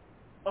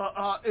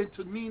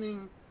into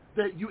meaning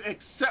that you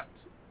accept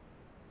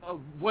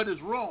what is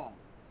wrong.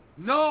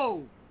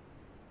 No,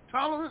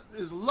 tolerance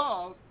is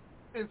love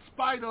in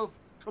spite of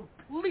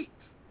complete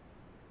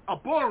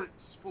abhorrence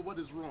for what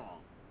is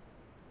wrong.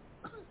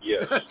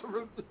 Yes.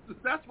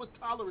 That's what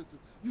tolerance is.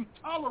 You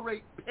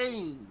tolerate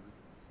pain.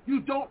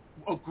 You don't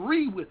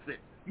agree with it.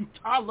 You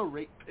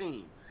tolerate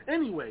pain.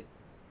 Anyway,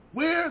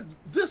 where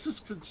this is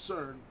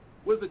concerned,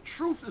 where the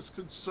truth is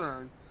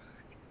concerned,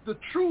 the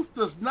truth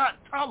does not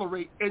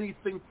tolerate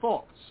anything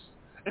false,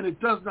 and it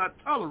does not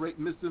tolerate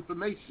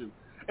misinformation.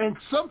 And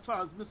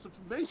sometimes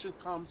misinformation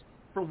comes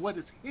from what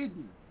is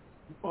hidden,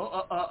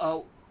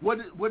 what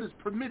is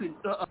permitted.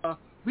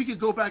 We could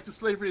go back to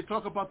slavery and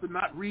talk about the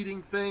not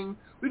reading thing.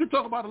 We could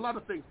talk about a lot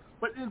of things.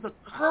 But in the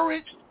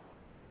current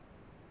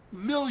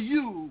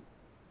milieu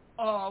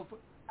of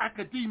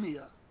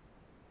academia,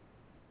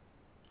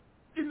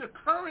 the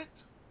current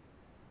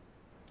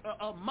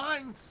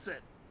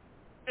mindset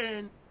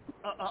and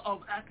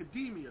of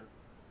academia,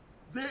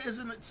 there is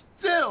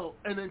still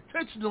an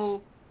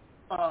intentional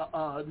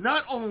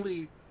not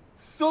only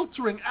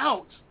filtering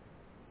out,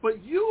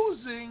 but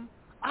using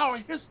our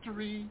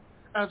history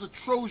as a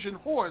Trojan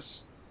horse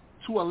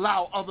to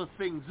allow other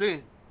things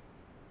in.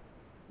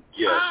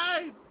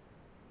 Yes.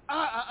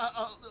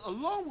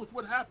 Along with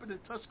what happened in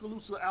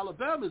Tuscaloosa,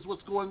 Alabama, is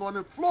what's going on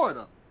in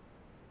Florida.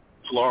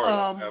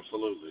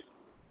 Absolutely.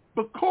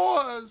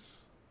 Because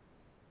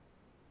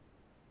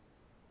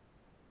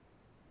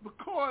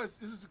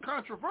this is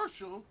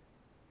controversial,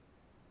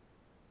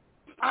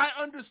 I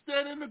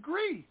understand and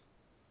agree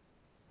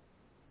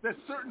that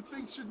certain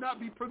things should not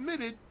be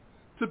permitted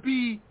to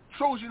be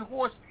Trojan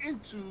horsed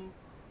into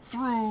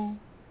through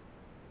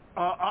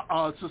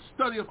the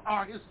study of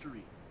our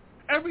history.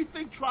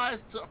 Everything tries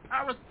to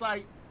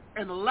parasite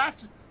and latch.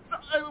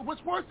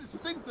 What's worse is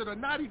things that are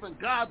not even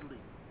godly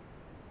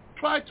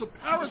try to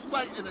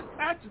parasite and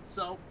attach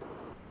itself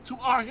to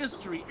our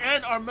history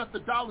and our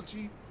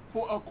methodology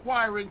for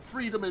acquiring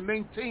freedom and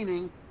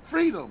maintaining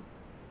freedom.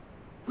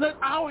 Let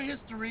our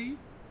history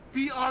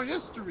be our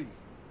history.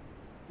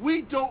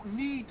 We don't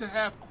need to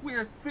have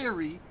queer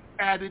theory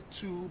added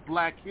to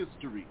black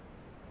history.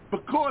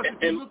 Because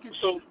if you look at...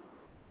 So,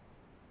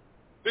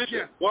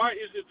 Bishop, why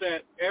is it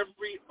that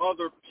every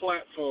other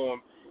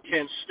platform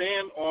can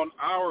stand on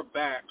our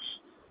backs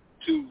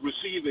to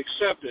receive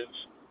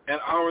acceptance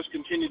and ours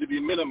continue to be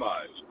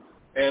minimized?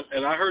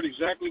 And I heard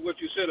exactly what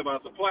you said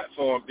about the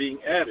platform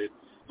being added,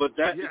 but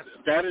that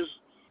is,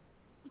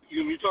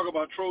 when you talk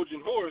about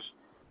Trojan horse,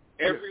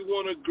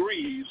 everyone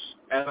agrees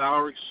at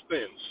our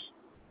expense.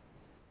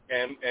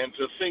 And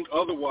to think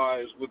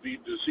otherwise would be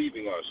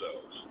deceiving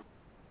ourselves.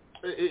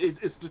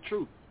 It's the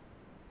truth.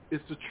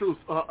 It's the truth.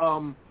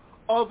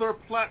 Other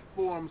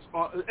platforms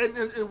are, and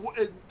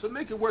to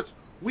make it worse,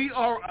 we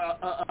are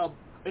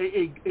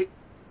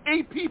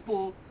a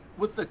people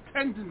with the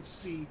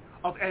tendency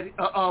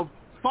of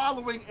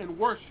following and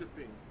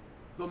worshiping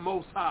the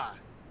Most High.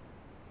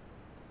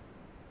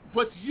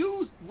 What's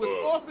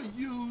often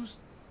used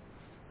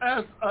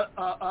as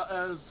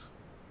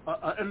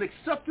an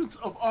acceptance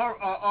of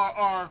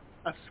our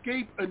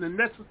escape and the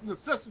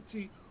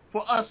necessity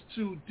for us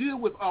to deal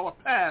with our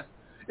past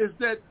is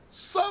that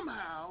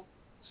somehow,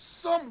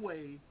 some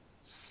way,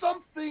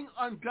 something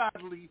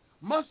ungodly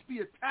must be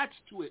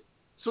attached to it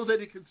so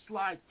that it can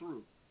slide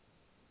through.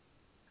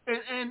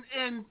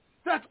 And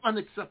that's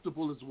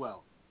unacceptable as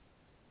well.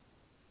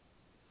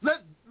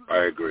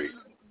 I agree.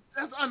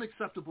 That's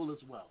unacceptable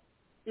as well.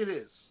 It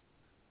is.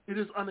 It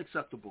is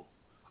unacceptable.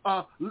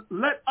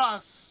 Let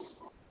us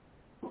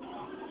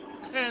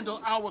handle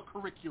our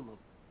curriculum.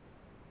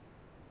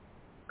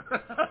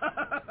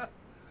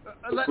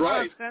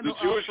 Right. The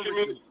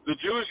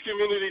Jewish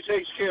community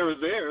takes care of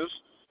theirs,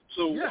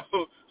 so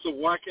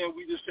why can't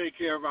we just take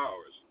care of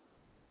ours?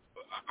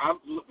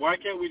 Why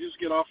can't we just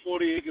get our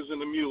 40 acres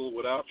and a mule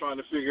without trying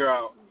to figure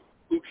out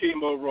who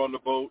came over on the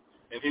boat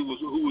and who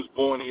was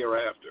born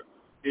hereafter?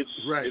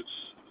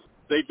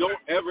 They don't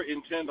ever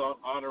intend on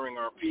honoring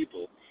our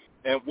people,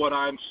 and what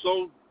I'm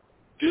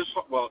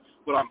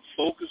what I'm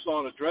focused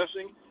on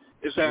addressing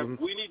is that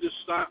we need to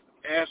stop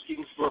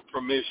asking for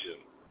permission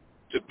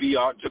to be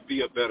a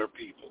better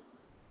people.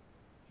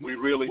 We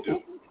really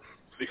do,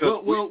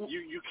 because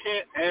you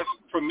can't ask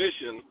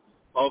permission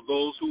of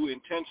those who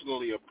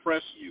intentionally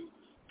oppress you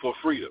for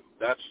freedom.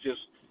 That's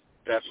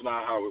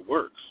not how it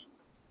works.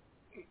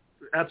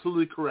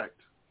 Absolutely correct.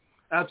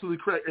 Absolutely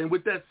correct. And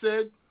with that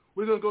said,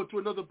 we're going to go to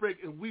another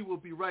break, and we will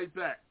be right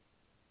back.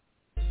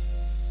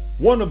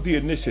 One of the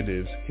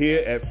initiatives here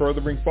at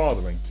Furthering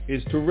Fathering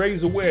is to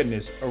raise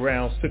awareness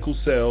around sickle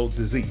cell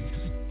disease.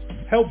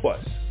 Help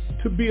us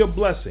to be a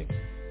blessing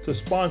to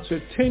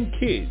sponsor 10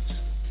 kids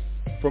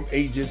from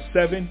ages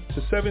 7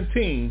 to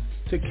 17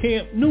 to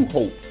Camp New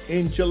Hope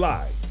in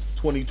July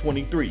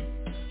 2023.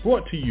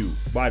 Brought to you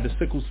by the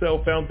Sickle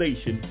Cell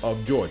Foundation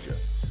of Georgia.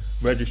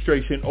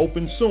 Registration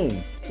opens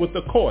soon with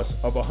a cost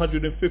of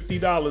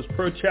 $150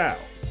 per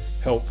child.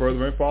 Help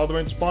Furthering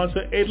Fathering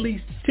sponsor at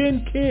least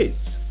 10 kids.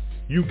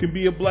 You can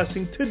be a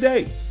blessing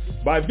today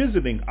by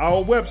visiting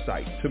our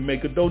website to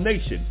make a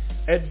donation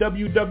at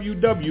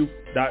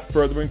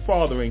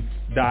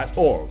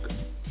www.furtheringfathering.org.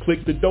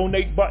 Click the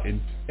donate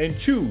button and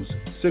choose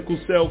Sickle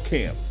Cell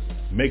Camp.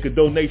 Make a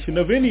donation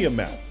of any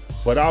amount,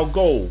 but our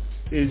goal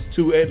is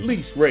to at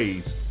least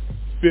raise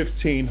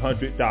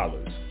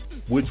 $1,500,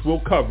 which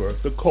will cover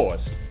the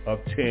cost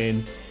of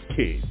 10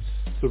 kids.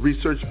 The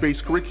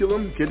research-based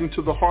curriculum, Getting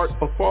to the Heart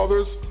of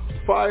Fathers,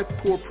 5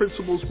 Core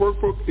Principles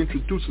workbook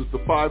introduces the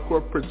 5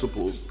 core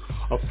principles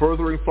of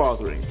Furthering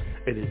Fathering,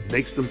 and it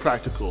makes them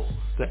practical.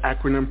 The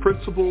acronym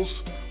principles,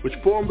 which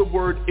form the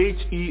word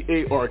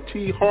HEART,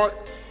 heart,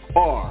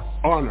 are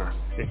honor,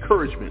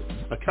 encouragement,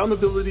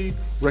 accountability,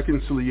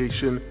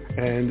 reconciliation,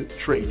 and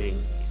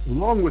training.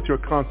 Along with your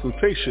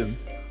consultation,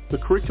 the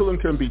curriculum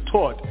can be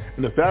taught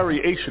in a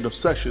variation of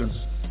sessions,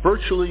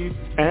 virtually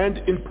and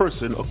in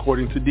person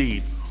according to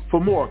need. For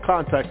more,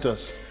 contact us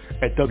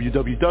at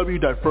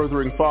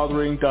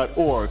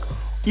www.furtheringfathering.org.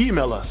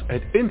 Email us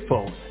at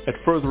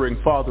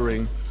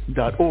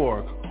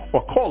info@furtheringfathering.org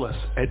or call us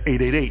at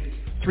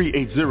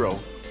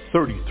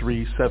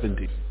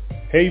 888-380-3370.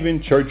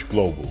 Haven Church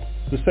Global,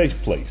 the safe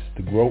place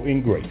to grow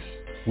in grace,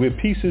 where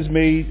peace is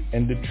made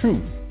and the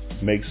truth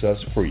makes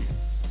us free.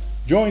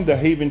 Join the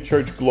Haven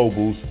Church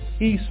Global's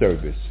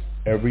e-service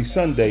every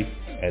Sunday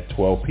at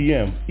 12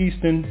 p.m.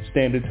 Eastern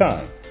Standard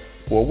Time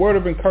for a word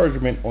of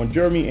encouragement on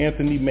Jeremy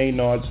Anthony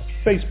Maynard's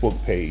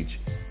Facebook page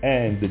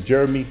and the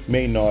Jeremy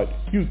Maynard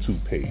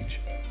YouTube page.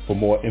 For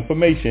more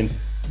information,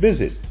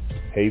 visit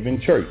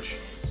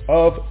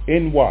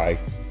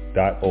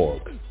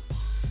havenchurchofny.org.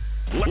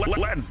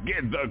 Let's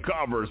get the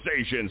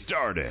conversation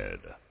started.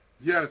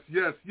 Yes.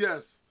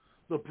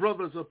 The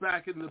brothers are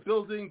back in the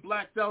building.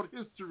 Blacked Out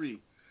History.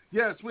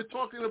 Yes, we're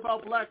talking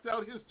about Blacked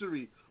Out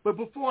History. But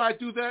before I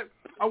do that,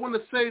 I want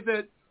to say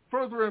that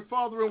Further and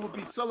Fathering will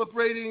be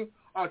celebrating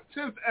our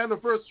 10th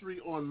anniversary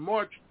on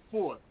March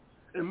 4th.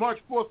 And March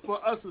 4th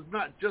for us is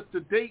not just a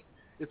date,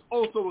 it's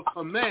also a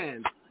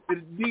command.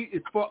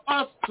 It's for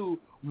us to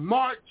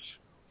march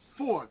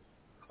forth.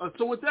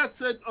 So with that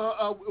said,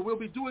 we'll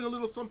be doing a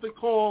little something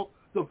called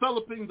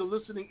Developing the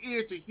Listening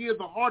Ear to Hear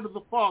the Heart of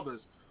the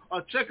Fathers.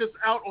 Check us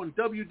out on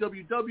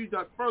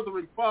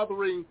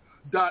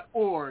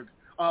www.furtheringfathering.org.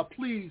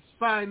 Please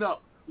sign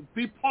up.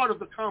 Be part of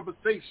the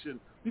conversation.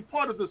 Be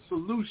part of the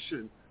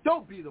solution.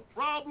 Don't be the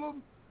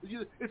problem.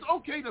 It's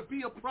okay to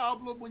be a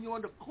problem when you're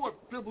on the court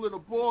dribbling a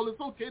ball.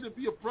 It's okay to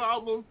be a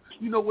problem,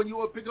 when you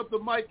want to pick up the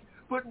mic.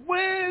 But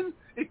when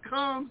it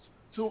comes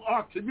to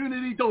our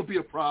community, don't be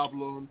a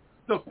problem.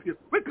 When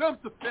it comes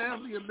to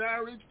family and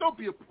marriage, don't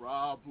be a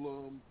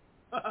problem.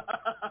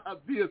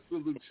 Be a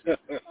solution.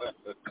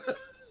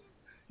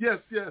 Yes.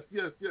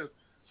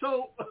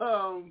 So,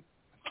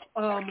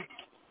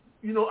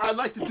 I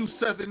like to do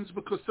sevens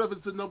because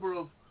seven's the number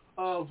of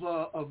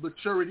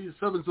maturity.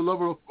 Seven's the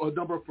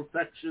number of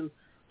perfection.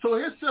 So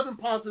here's 7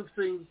 positive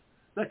things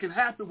that can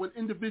happen when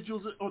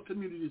individuals or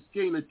communities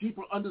gain a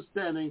deeper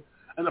understanding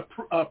and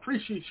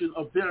appreciation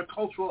of their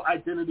cultural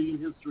identity and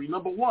history.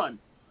 Number 1,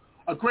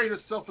 a greater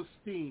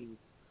self-esteem.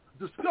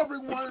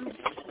 Discovering one's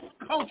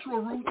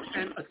cultural roots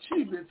and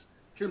achievements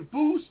can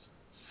boost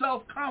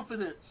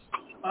self-confidence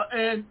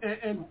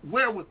and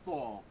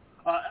wherewithal,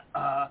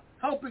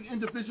 helping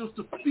individuals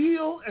to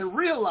feel and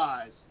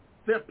realize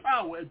their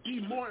power and be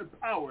more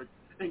empowered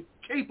and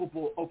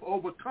capable of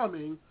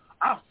overcoming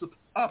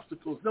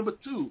obstacles. Number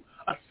 2,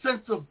 a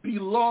sense of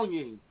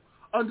belonging.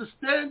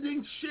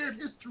 Understanding shared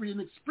history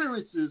and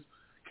experiences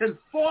can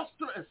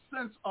foster a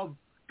sense of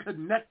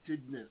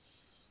connectedness,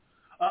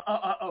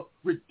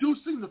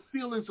 reducing the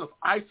feelings of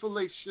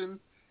isolation,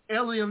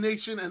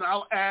 alienation, and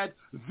I'll add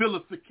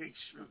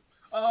vilification.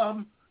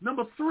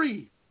 Number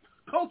 3,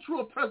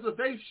 cultural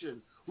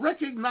preservation.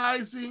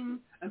 Recognizing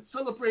and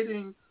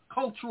celebrating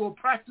cultural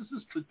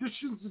practices,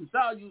 traditions, and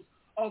values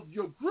of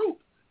your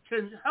group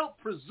can help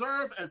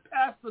preserve and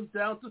pass them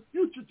down to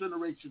future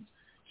generations,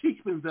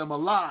 keeping them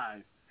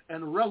alive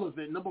and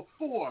relevant. Number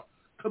 4,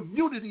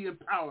 community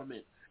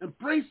empowerment.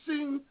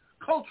 Embracing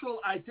cultural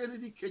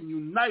identity can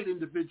unite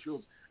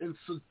individuals and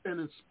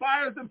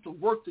inspire them to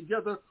work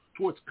together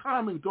towards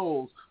common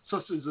goals,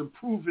 such as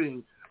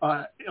improving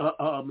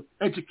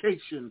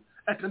education,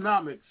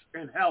 economics,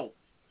 and health.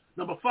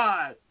 Number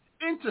 5,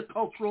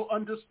 intercultural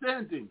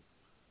understanding.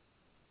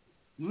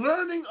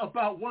 Learning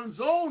about one's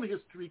own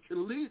history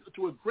can lead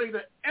to a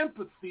greater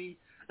empathy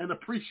and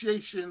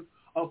appreciation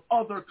of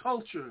other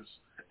cultures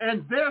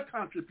and their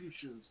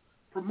contributions,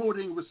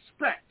 promoting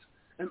respect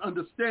and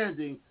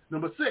understanding.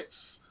 Number 6,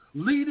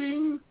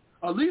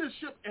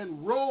 leadership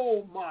and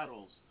role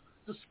models.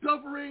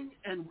 Discovering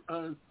and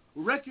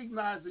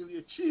recognizing the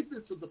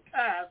achievements of the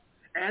past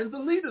and the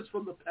leaders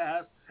from the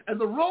past and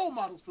the role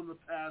models from the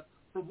past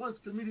from one's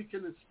community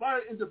can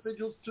inspire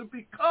individuals to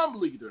become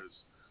leaders,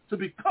 to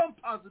become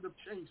positive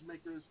change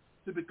makers,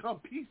 to become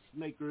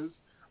peacemakers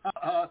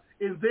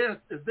in their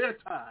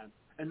time.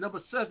 And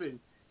number 7,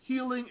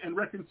 healing and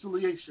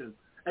reconciliation.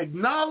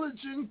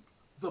 Acknowledging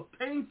the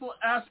painful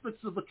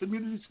aspects of the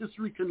community's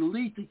history can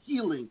lead to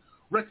healing,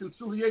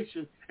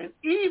 reconciliation, and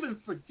even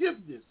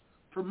forgiveness,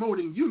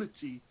 promoting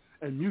unity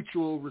and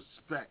mutual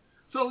respect.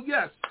 So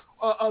yes,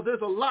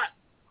 there's a lot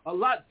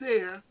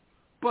there,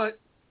 but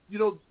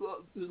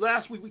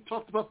last week we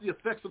talked about the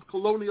effects of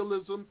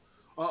colonialism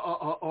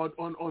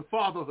on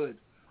fatherhood,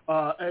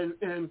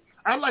 and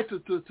I like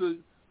to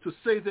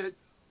say that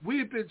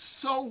we've been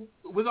so,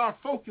 with our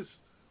focus,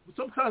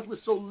 sometimes we're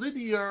so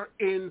linear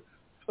in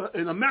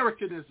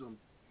Americanism.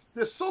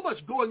 There's so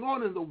much going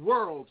on in the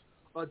world,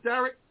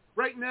 Derek.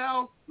 Right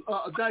now,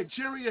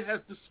 Nigeria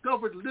has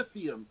discovered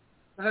lithium.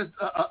 A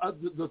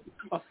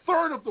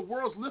third of the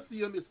world's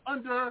lithium is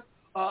under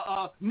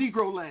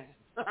Negro land.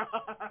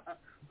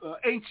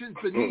 Ancient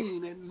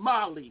Benin and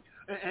Mali,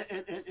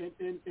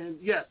 and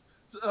yes.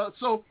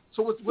 So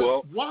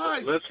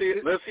why? Let's see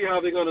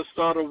how they're going to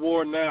start a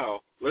war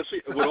now. Let's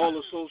see with all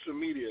the social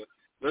media.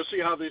 Let's see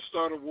how they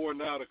start a war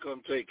now to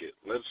come take it.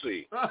 Let's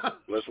see.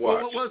 Let's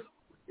watch.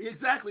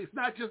 Exactly. It's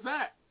not just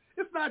that.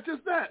 it's not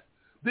just that.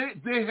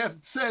 They have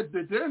said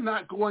that they're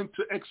not going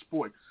to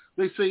export.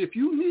 They say, if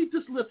you need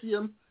this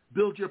lithium,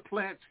 build your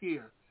plants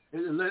here.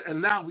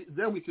 And now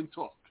then we can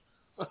talk.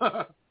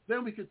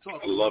 Then we can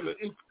talk. I love it.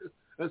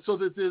 And so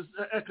that there's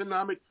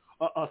economic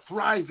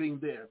thriving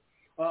there.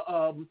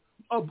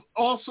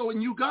 Also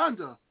in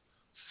Uganda,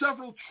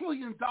 several $1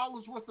 trillion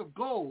worth of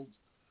gold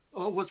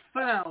was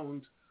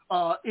found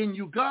in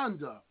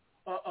Uganda,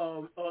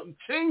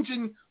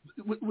 changing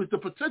with the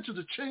potential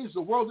to change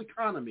the world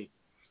economy.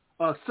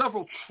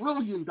 Several $1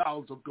 trillion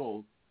of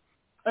gold.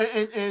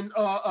 And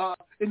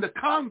in the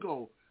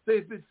Congo,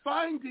 they've been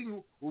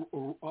finding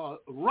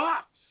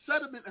rocks,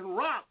 sediment and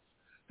rocks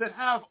that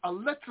have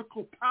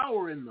electrical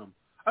power in them.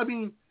 I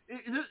mean,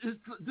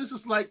 this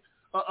is like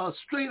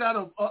straight out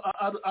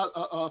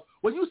of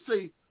when you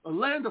say a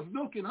land of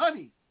milk and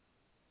honey.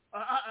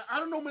 I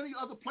don't know many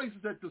other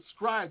places that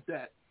describe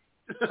that.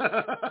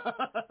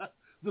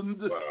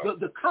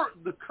 The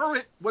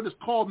current what is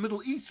called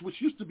Middle East, which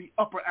used to be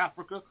Upper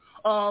Africa,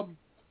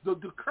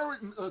 the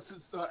current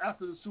since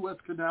after the Suez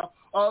Canal,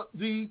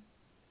 the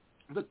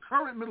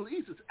current Middle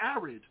East is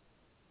arid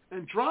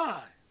and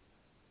dry,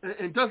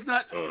 and does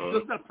not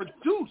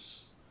produce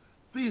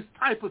these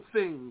type of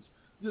things.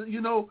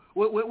 You know,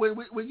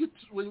 when you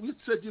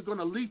said you're going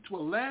to lead to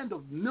a land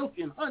of milk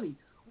and honey,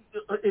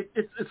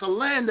 it's a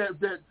land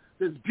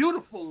that's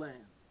beautiful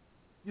land.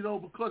 You know,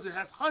 because it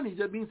has honey,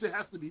 that means there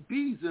has to be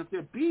bees. And if there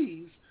are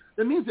bees,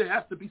 that means there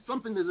has to be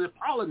something that they're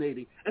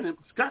pollinating, and it's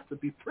got to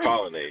be pretty.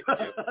 Pollinate.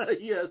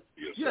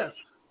 Yes.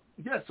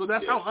 So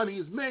that's how honey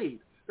is made.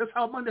 That's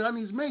how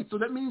honey is made. So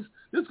that means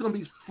there's going to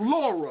be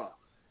flora.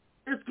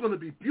 It's going to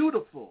be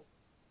beautiful.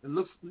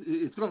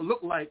 It's going to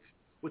look like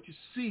what you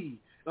see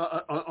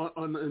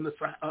on the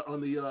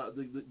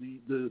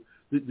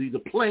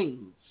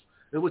plains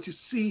and what you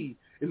see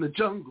in the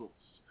jungles.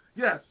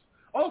 Yes.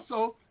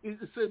 Also, it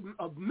said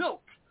of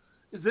milk,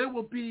 there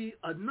will be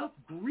enough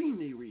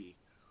greenery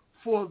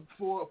for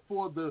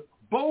the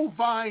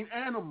bovine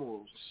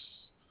animals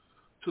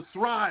to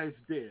thrive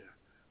there,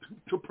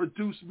 to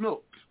produce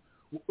milk.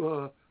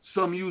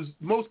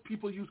 Most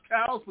people use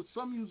cows, but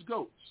some use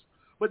goats.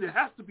 But there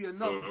has to be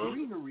enough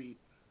greenery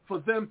for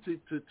them to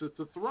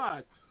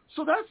thrive.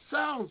 So that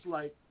sounds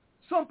like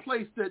some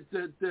place that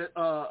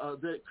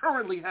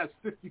currently has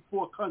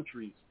 54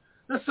 countries.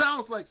 That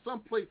sounds like some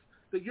place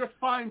that you're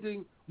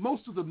finding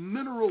most of the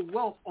mineral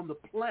wealth on the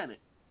planet,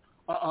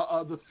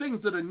 the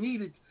things that are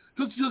needed.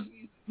 Because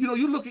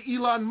you look at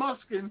Elon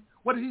Musk and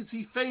what is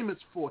he famous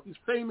for? He's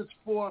famous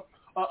for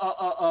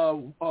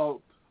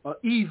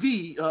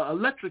EV,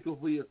 electrical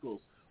vehicles.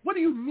 What do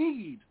you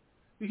need?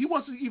 He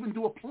wants to even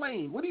do a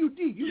plane. What do you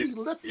need? You need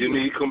lithium. You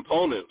need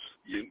components.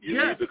 You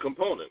need the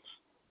components.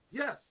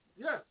 Yes.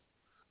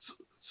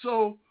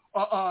 So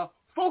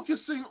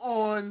focusing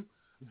on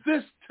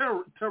this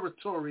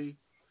territory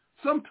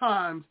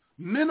sometimes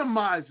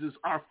minimizes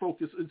our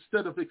focus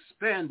instead of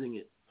expanding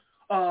it.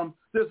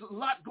 There's a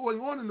lot going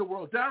on in the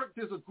world. Derek,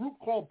 there's a group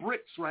called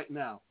BRICS right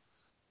now.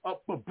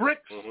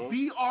 BRICS,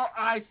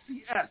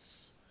 B-R-I-C-S.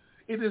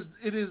 It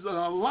is an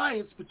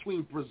alliance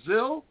between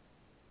Brazil,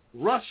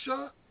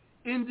 Russia,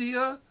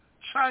 India,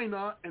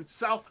 China, and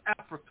South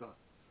Africa.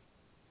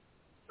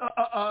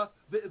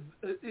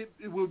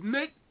 It will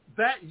make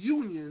that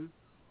union,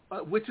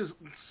 which is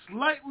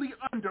slightly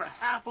under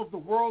half of the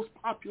world's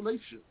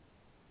population.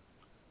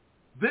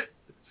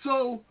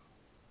 So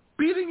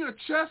beating your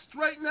chest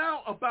right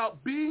now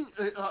about being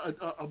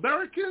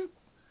American,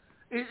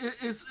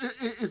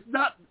 it's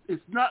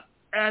not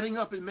adding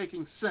up and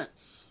making sense.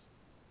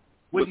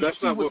 But that's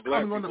not what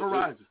black people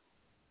do.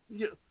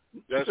 Yeah.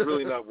 That's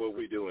really not what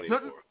we do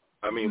anymore.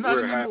 We're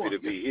anymore. happy to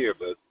be here,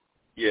 but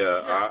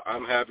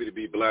I'm happy to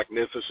be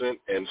blacknificent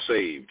and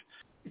saved.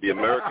 The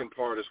American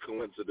part is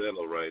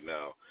coincidental right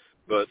now.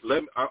 But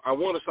I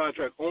want to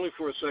sidetrack only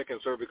for a second,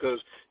 sir, because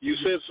you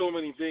said so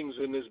many things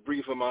in this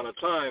brief amount of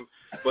time.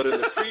 But in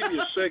the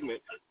previous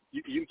segment,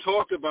 you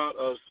talked about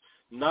us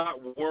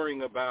not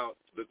worrying about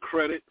the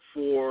credit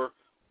for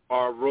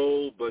our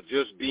role, but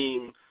just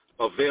being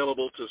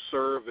available to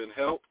serve and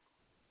help.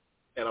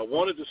 And I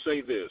wanted to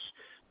say this.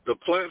 The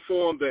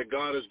platform that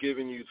God has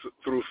given you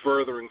through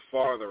Furthering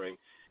Fathering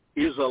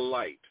is a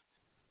light,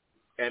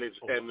 and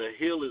the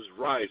hill is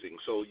rising.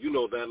 So,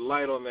 that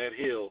light on that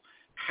hill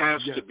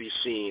has to be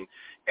seen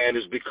and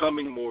is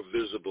becoming more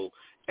visible.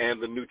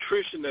 And the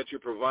nutrition that you're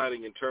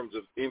providing in terms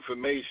of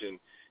information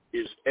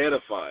is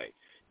edifying.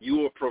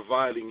 You are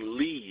providing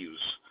leaves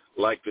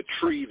like the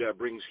tree that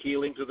brings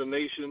healing to the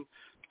nation.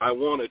 I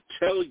want to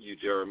tell you,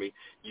 Jeremy,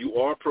 you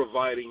are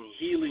providing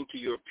healing to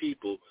your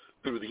people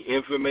through the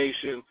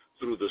information,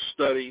 through the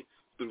study,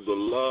 through the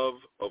love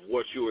of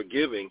what you are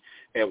giving.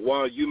 And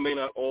while you may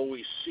not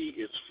always see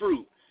its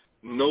fruit,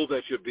 know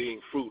that you're being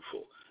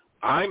fruitful.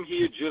 I'm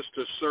here just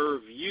to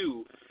serve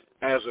you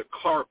as a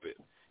carpet.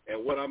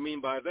 And what I mean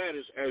by that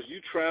is as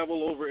you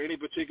travel over any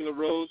particular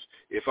roads,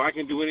 if I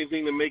can do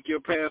anything to make your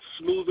path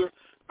smoother,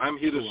 I'm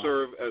here to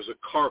serve as a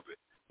carpet,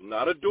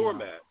 not a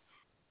doormat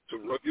to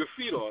rub your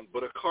feet on,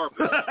 but a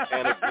carpet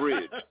and a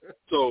bridge.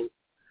 So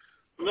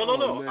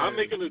No. Man. I'm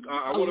making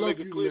I want to make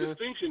a clear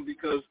distinction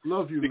because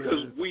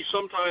we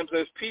sometimes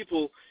as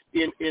people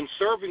in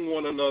serving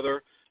one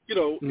another,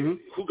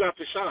 who got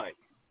to shine.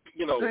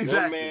 Exactly.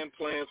 One man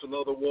plants,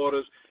 another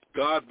waters.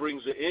 God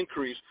brings the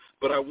increase.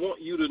 But I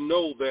want you to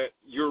know that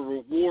your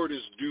reward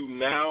is due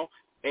now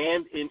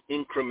and in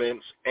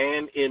increments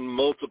and in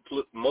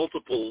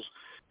multiples,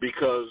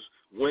 because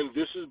when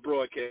this is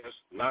broadcast,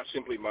 not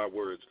simply my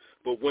words,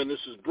 but when this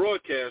is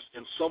broadcast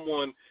and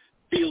someone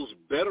feels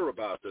better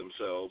about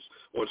themselves,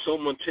 or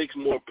someone takes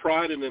more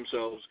pride in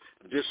themselves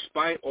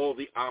despite all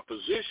the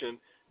opposition,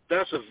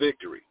 that's a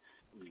victory.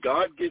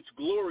 God gets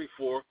glory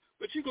for,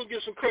 but you're going to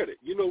get some credit.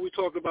 We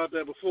talked about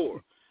that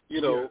before.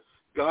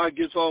 God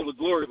gets all the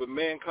glory, but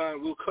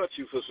mankind will cut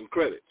you for some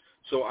credit.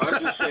 So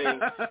I'm just saying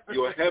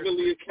your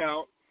heavenly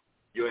account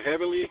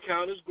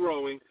is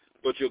growing,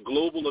 but your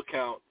global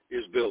account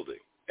is building.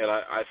 And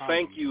I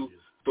thank you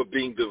for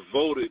being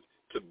devoted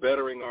to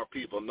bettering our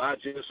people, not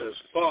just as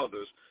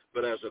fathers,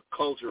 but as a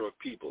culture of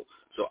people.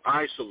 So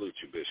I salute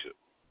you, Bishop.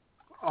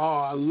 Oh,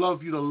 I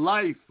love you to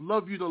life.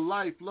 Love you to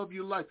life. Love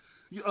you to life.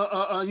 You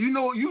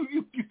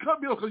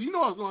cut me off because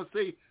I was going to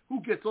say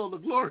who gets all the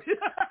glory.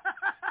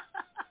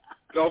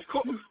 Of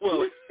course.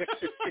 Well,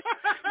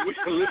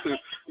 listen,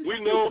 we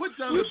know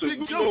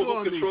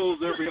who controls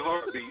every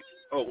heartbeat.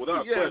 Oh,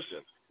 without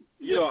question.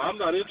 I'm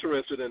not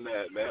interested in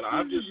that, man.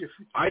 I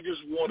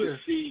just want to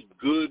see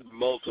good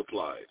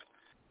multiplied.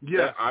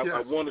 Yeah,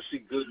 I want to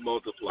see good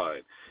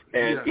multiplied.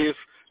 And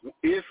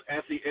if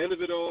at the end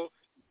of it all,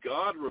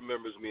 God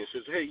remembers me and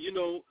says, hey,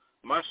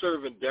 my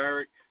servant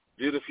Derek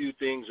did a few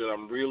things that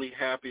I'm really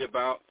happy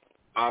about,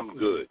 I'm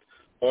good.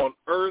 On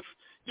earth,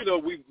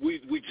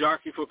 we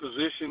jockey for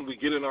position. We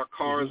get in our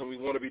cars and we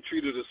want to be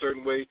treated a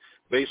certain way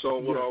based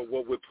on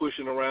what we're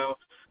pushing around.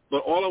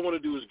 But all I want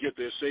to do is get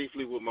there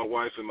safely with my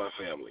wife and my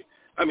family.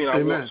 I mean,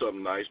 I want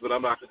something nice, but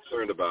I'm not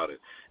concerned about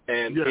it.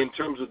 And in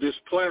terms of this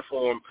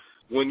platform,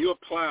 when you're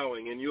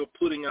plowing and you're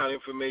putting out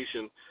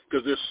information,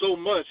 because there's so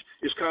much,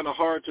 it's kind of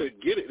hard to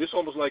get it. It's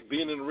almost like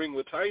being in the ring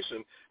with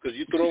Tyson because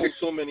you throw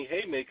so many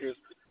haymakers.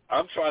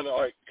 I'm trying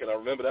to, can I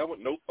remember that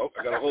one? Nope. Oh,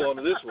 I got to hold on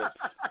to this one.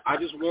 I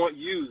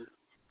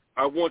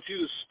want you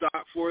to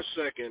stop for a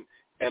second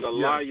and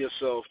allow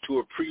yourself to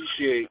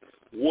appreciate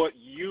what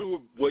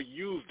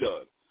you've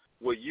done,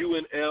 what you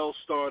and Elle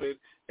started,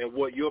 and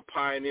what you're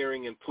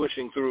pioneering and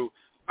pushing through.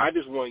 I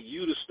just want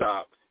you to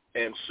stop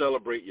and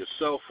celebrate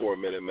yourself for a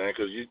minute, man,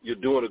 because you're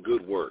doing a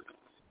good work.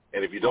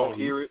 And if you don't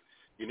hear it,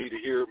 you need to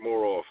hear it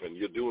more often.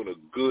 You're doing a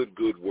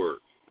good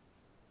work.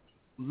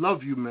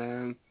 Love you,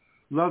 man.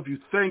 Love you.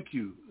 Thank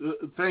you.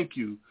 Thank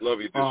you.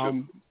 Love you,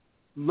 Bishop.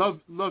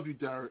 Love you,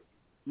 Derek.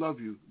 Love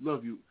you,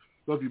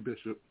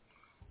 Bishop.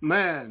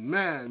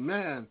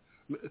 Man.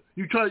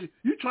 You try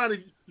to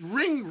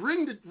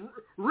wring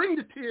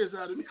the tears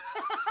out of me.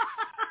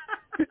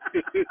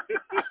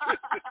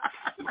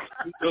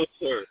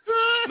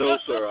 No,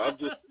 sir.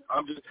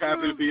 I'm just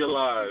happy to be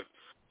alive,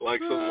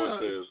 like someone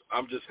says.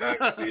 I'm just happy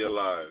to be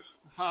alive.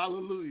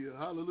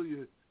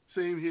 Hallelujah.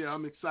 Same here.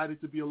 I'm excited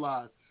to be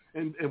alive.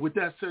 And with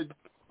that said,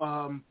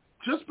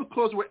 just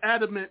because we're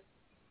adamant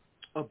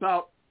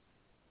about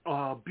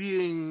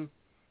being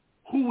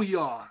who we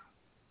are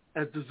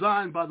as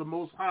designed by the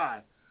Most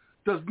High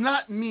does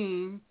not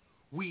mean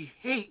we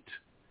hate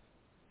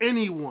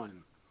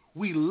anyone.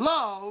 We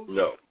love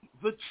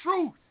the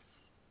truth.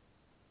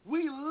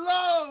 We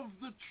love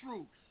the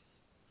truth.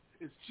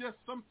 It's just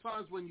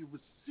sometimes when you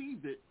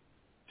receive it,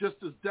 just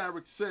as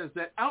Derek says,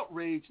 that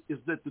outrage is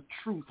that the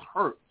truth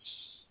hurts.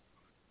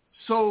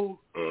 So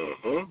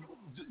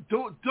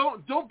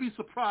don't be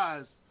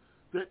surprised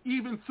that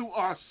even through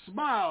our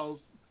smiles,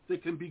 there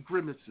can be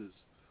grimaces.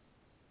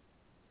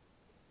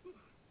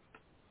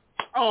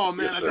 Oh,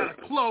 man, I got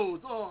to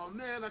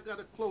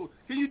close.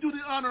 Can you do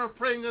the honor of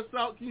praying us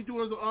out?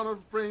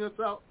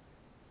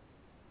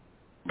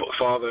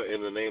 Father,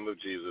 in the name of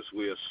Jesus,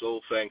 we are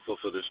so thankful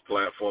for this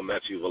platform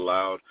that you've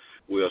allowed.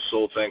 We are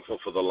so thankful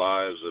for the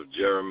lives of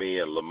Jeremy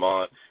and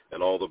Lamont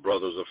and all the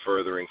brothers of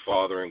Furthering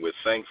Fathering. We're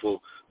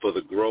thankful for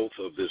the growth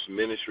of this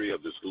ministry,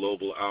 of this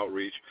global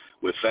outreach.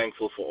 We're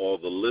thankful for all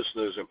the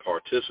listeners and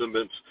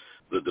participants,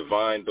 the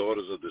Divine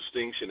Daughters of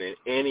Distinction, and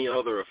any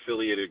other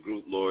affiliated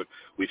group, Lord.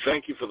 We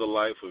thank you for the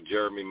life of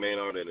Jeremy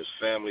Maynard and his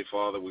family,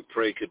 Father. We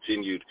pray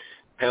continued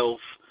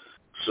health,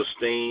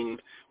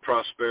 sustained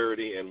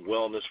prosperity, and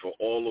wellness for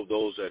all of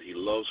those that he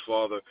loves,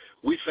 Father.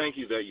 We thank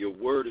you that your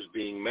word is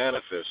being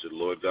manifested,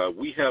 Lord God.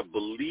 We have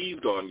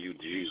believed on you,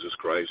 Jesus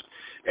Christ,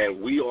 and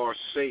we are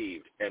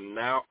saved, and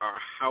now our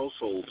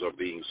households are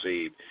being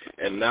saved,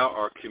 and now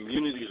our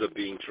communities are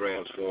being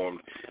transformed,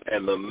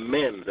 and the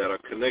men that are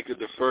connected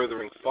to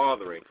Furthering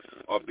Fathering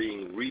are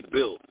being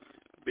rebuilt,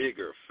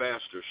 bigger,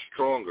 faster,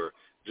 stronger,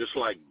 just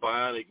like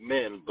bionic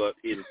men, but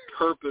in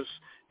purpose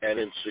and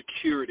in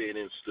security and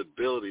in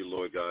stability,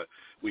 Lord God.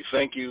 We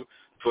thank you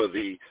for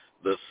the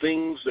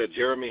things that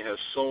Jeremy has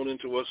sown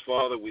into us,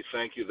 Father. We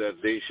thank you that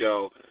they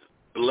shall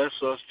bless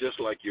us just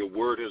like your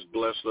word has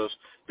blessed us.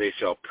 They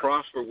shall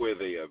prosper where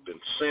they have been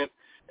sent,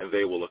 and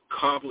they will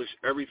accomplish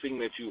everything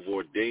that you've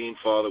ordained,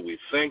 Father. We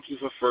thank you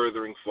for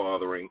Furthering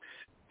Fathering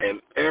and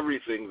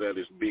everything that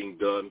is being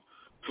done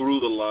through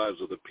the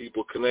lives of the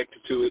people connected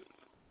to it.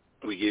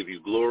 We give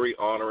you glory,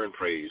 honor, and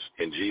praise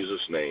in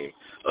Jesus' name.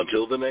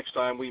 Until the next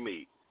time we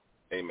meet,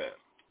 amen.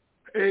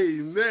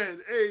 Amen,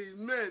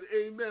 amen,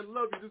 amen.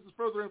 Love you. This is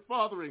Furthering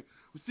Fathering.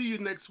 We'll see you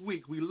next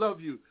week. We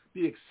love you.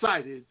 Be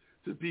excited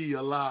to be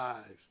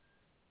alive.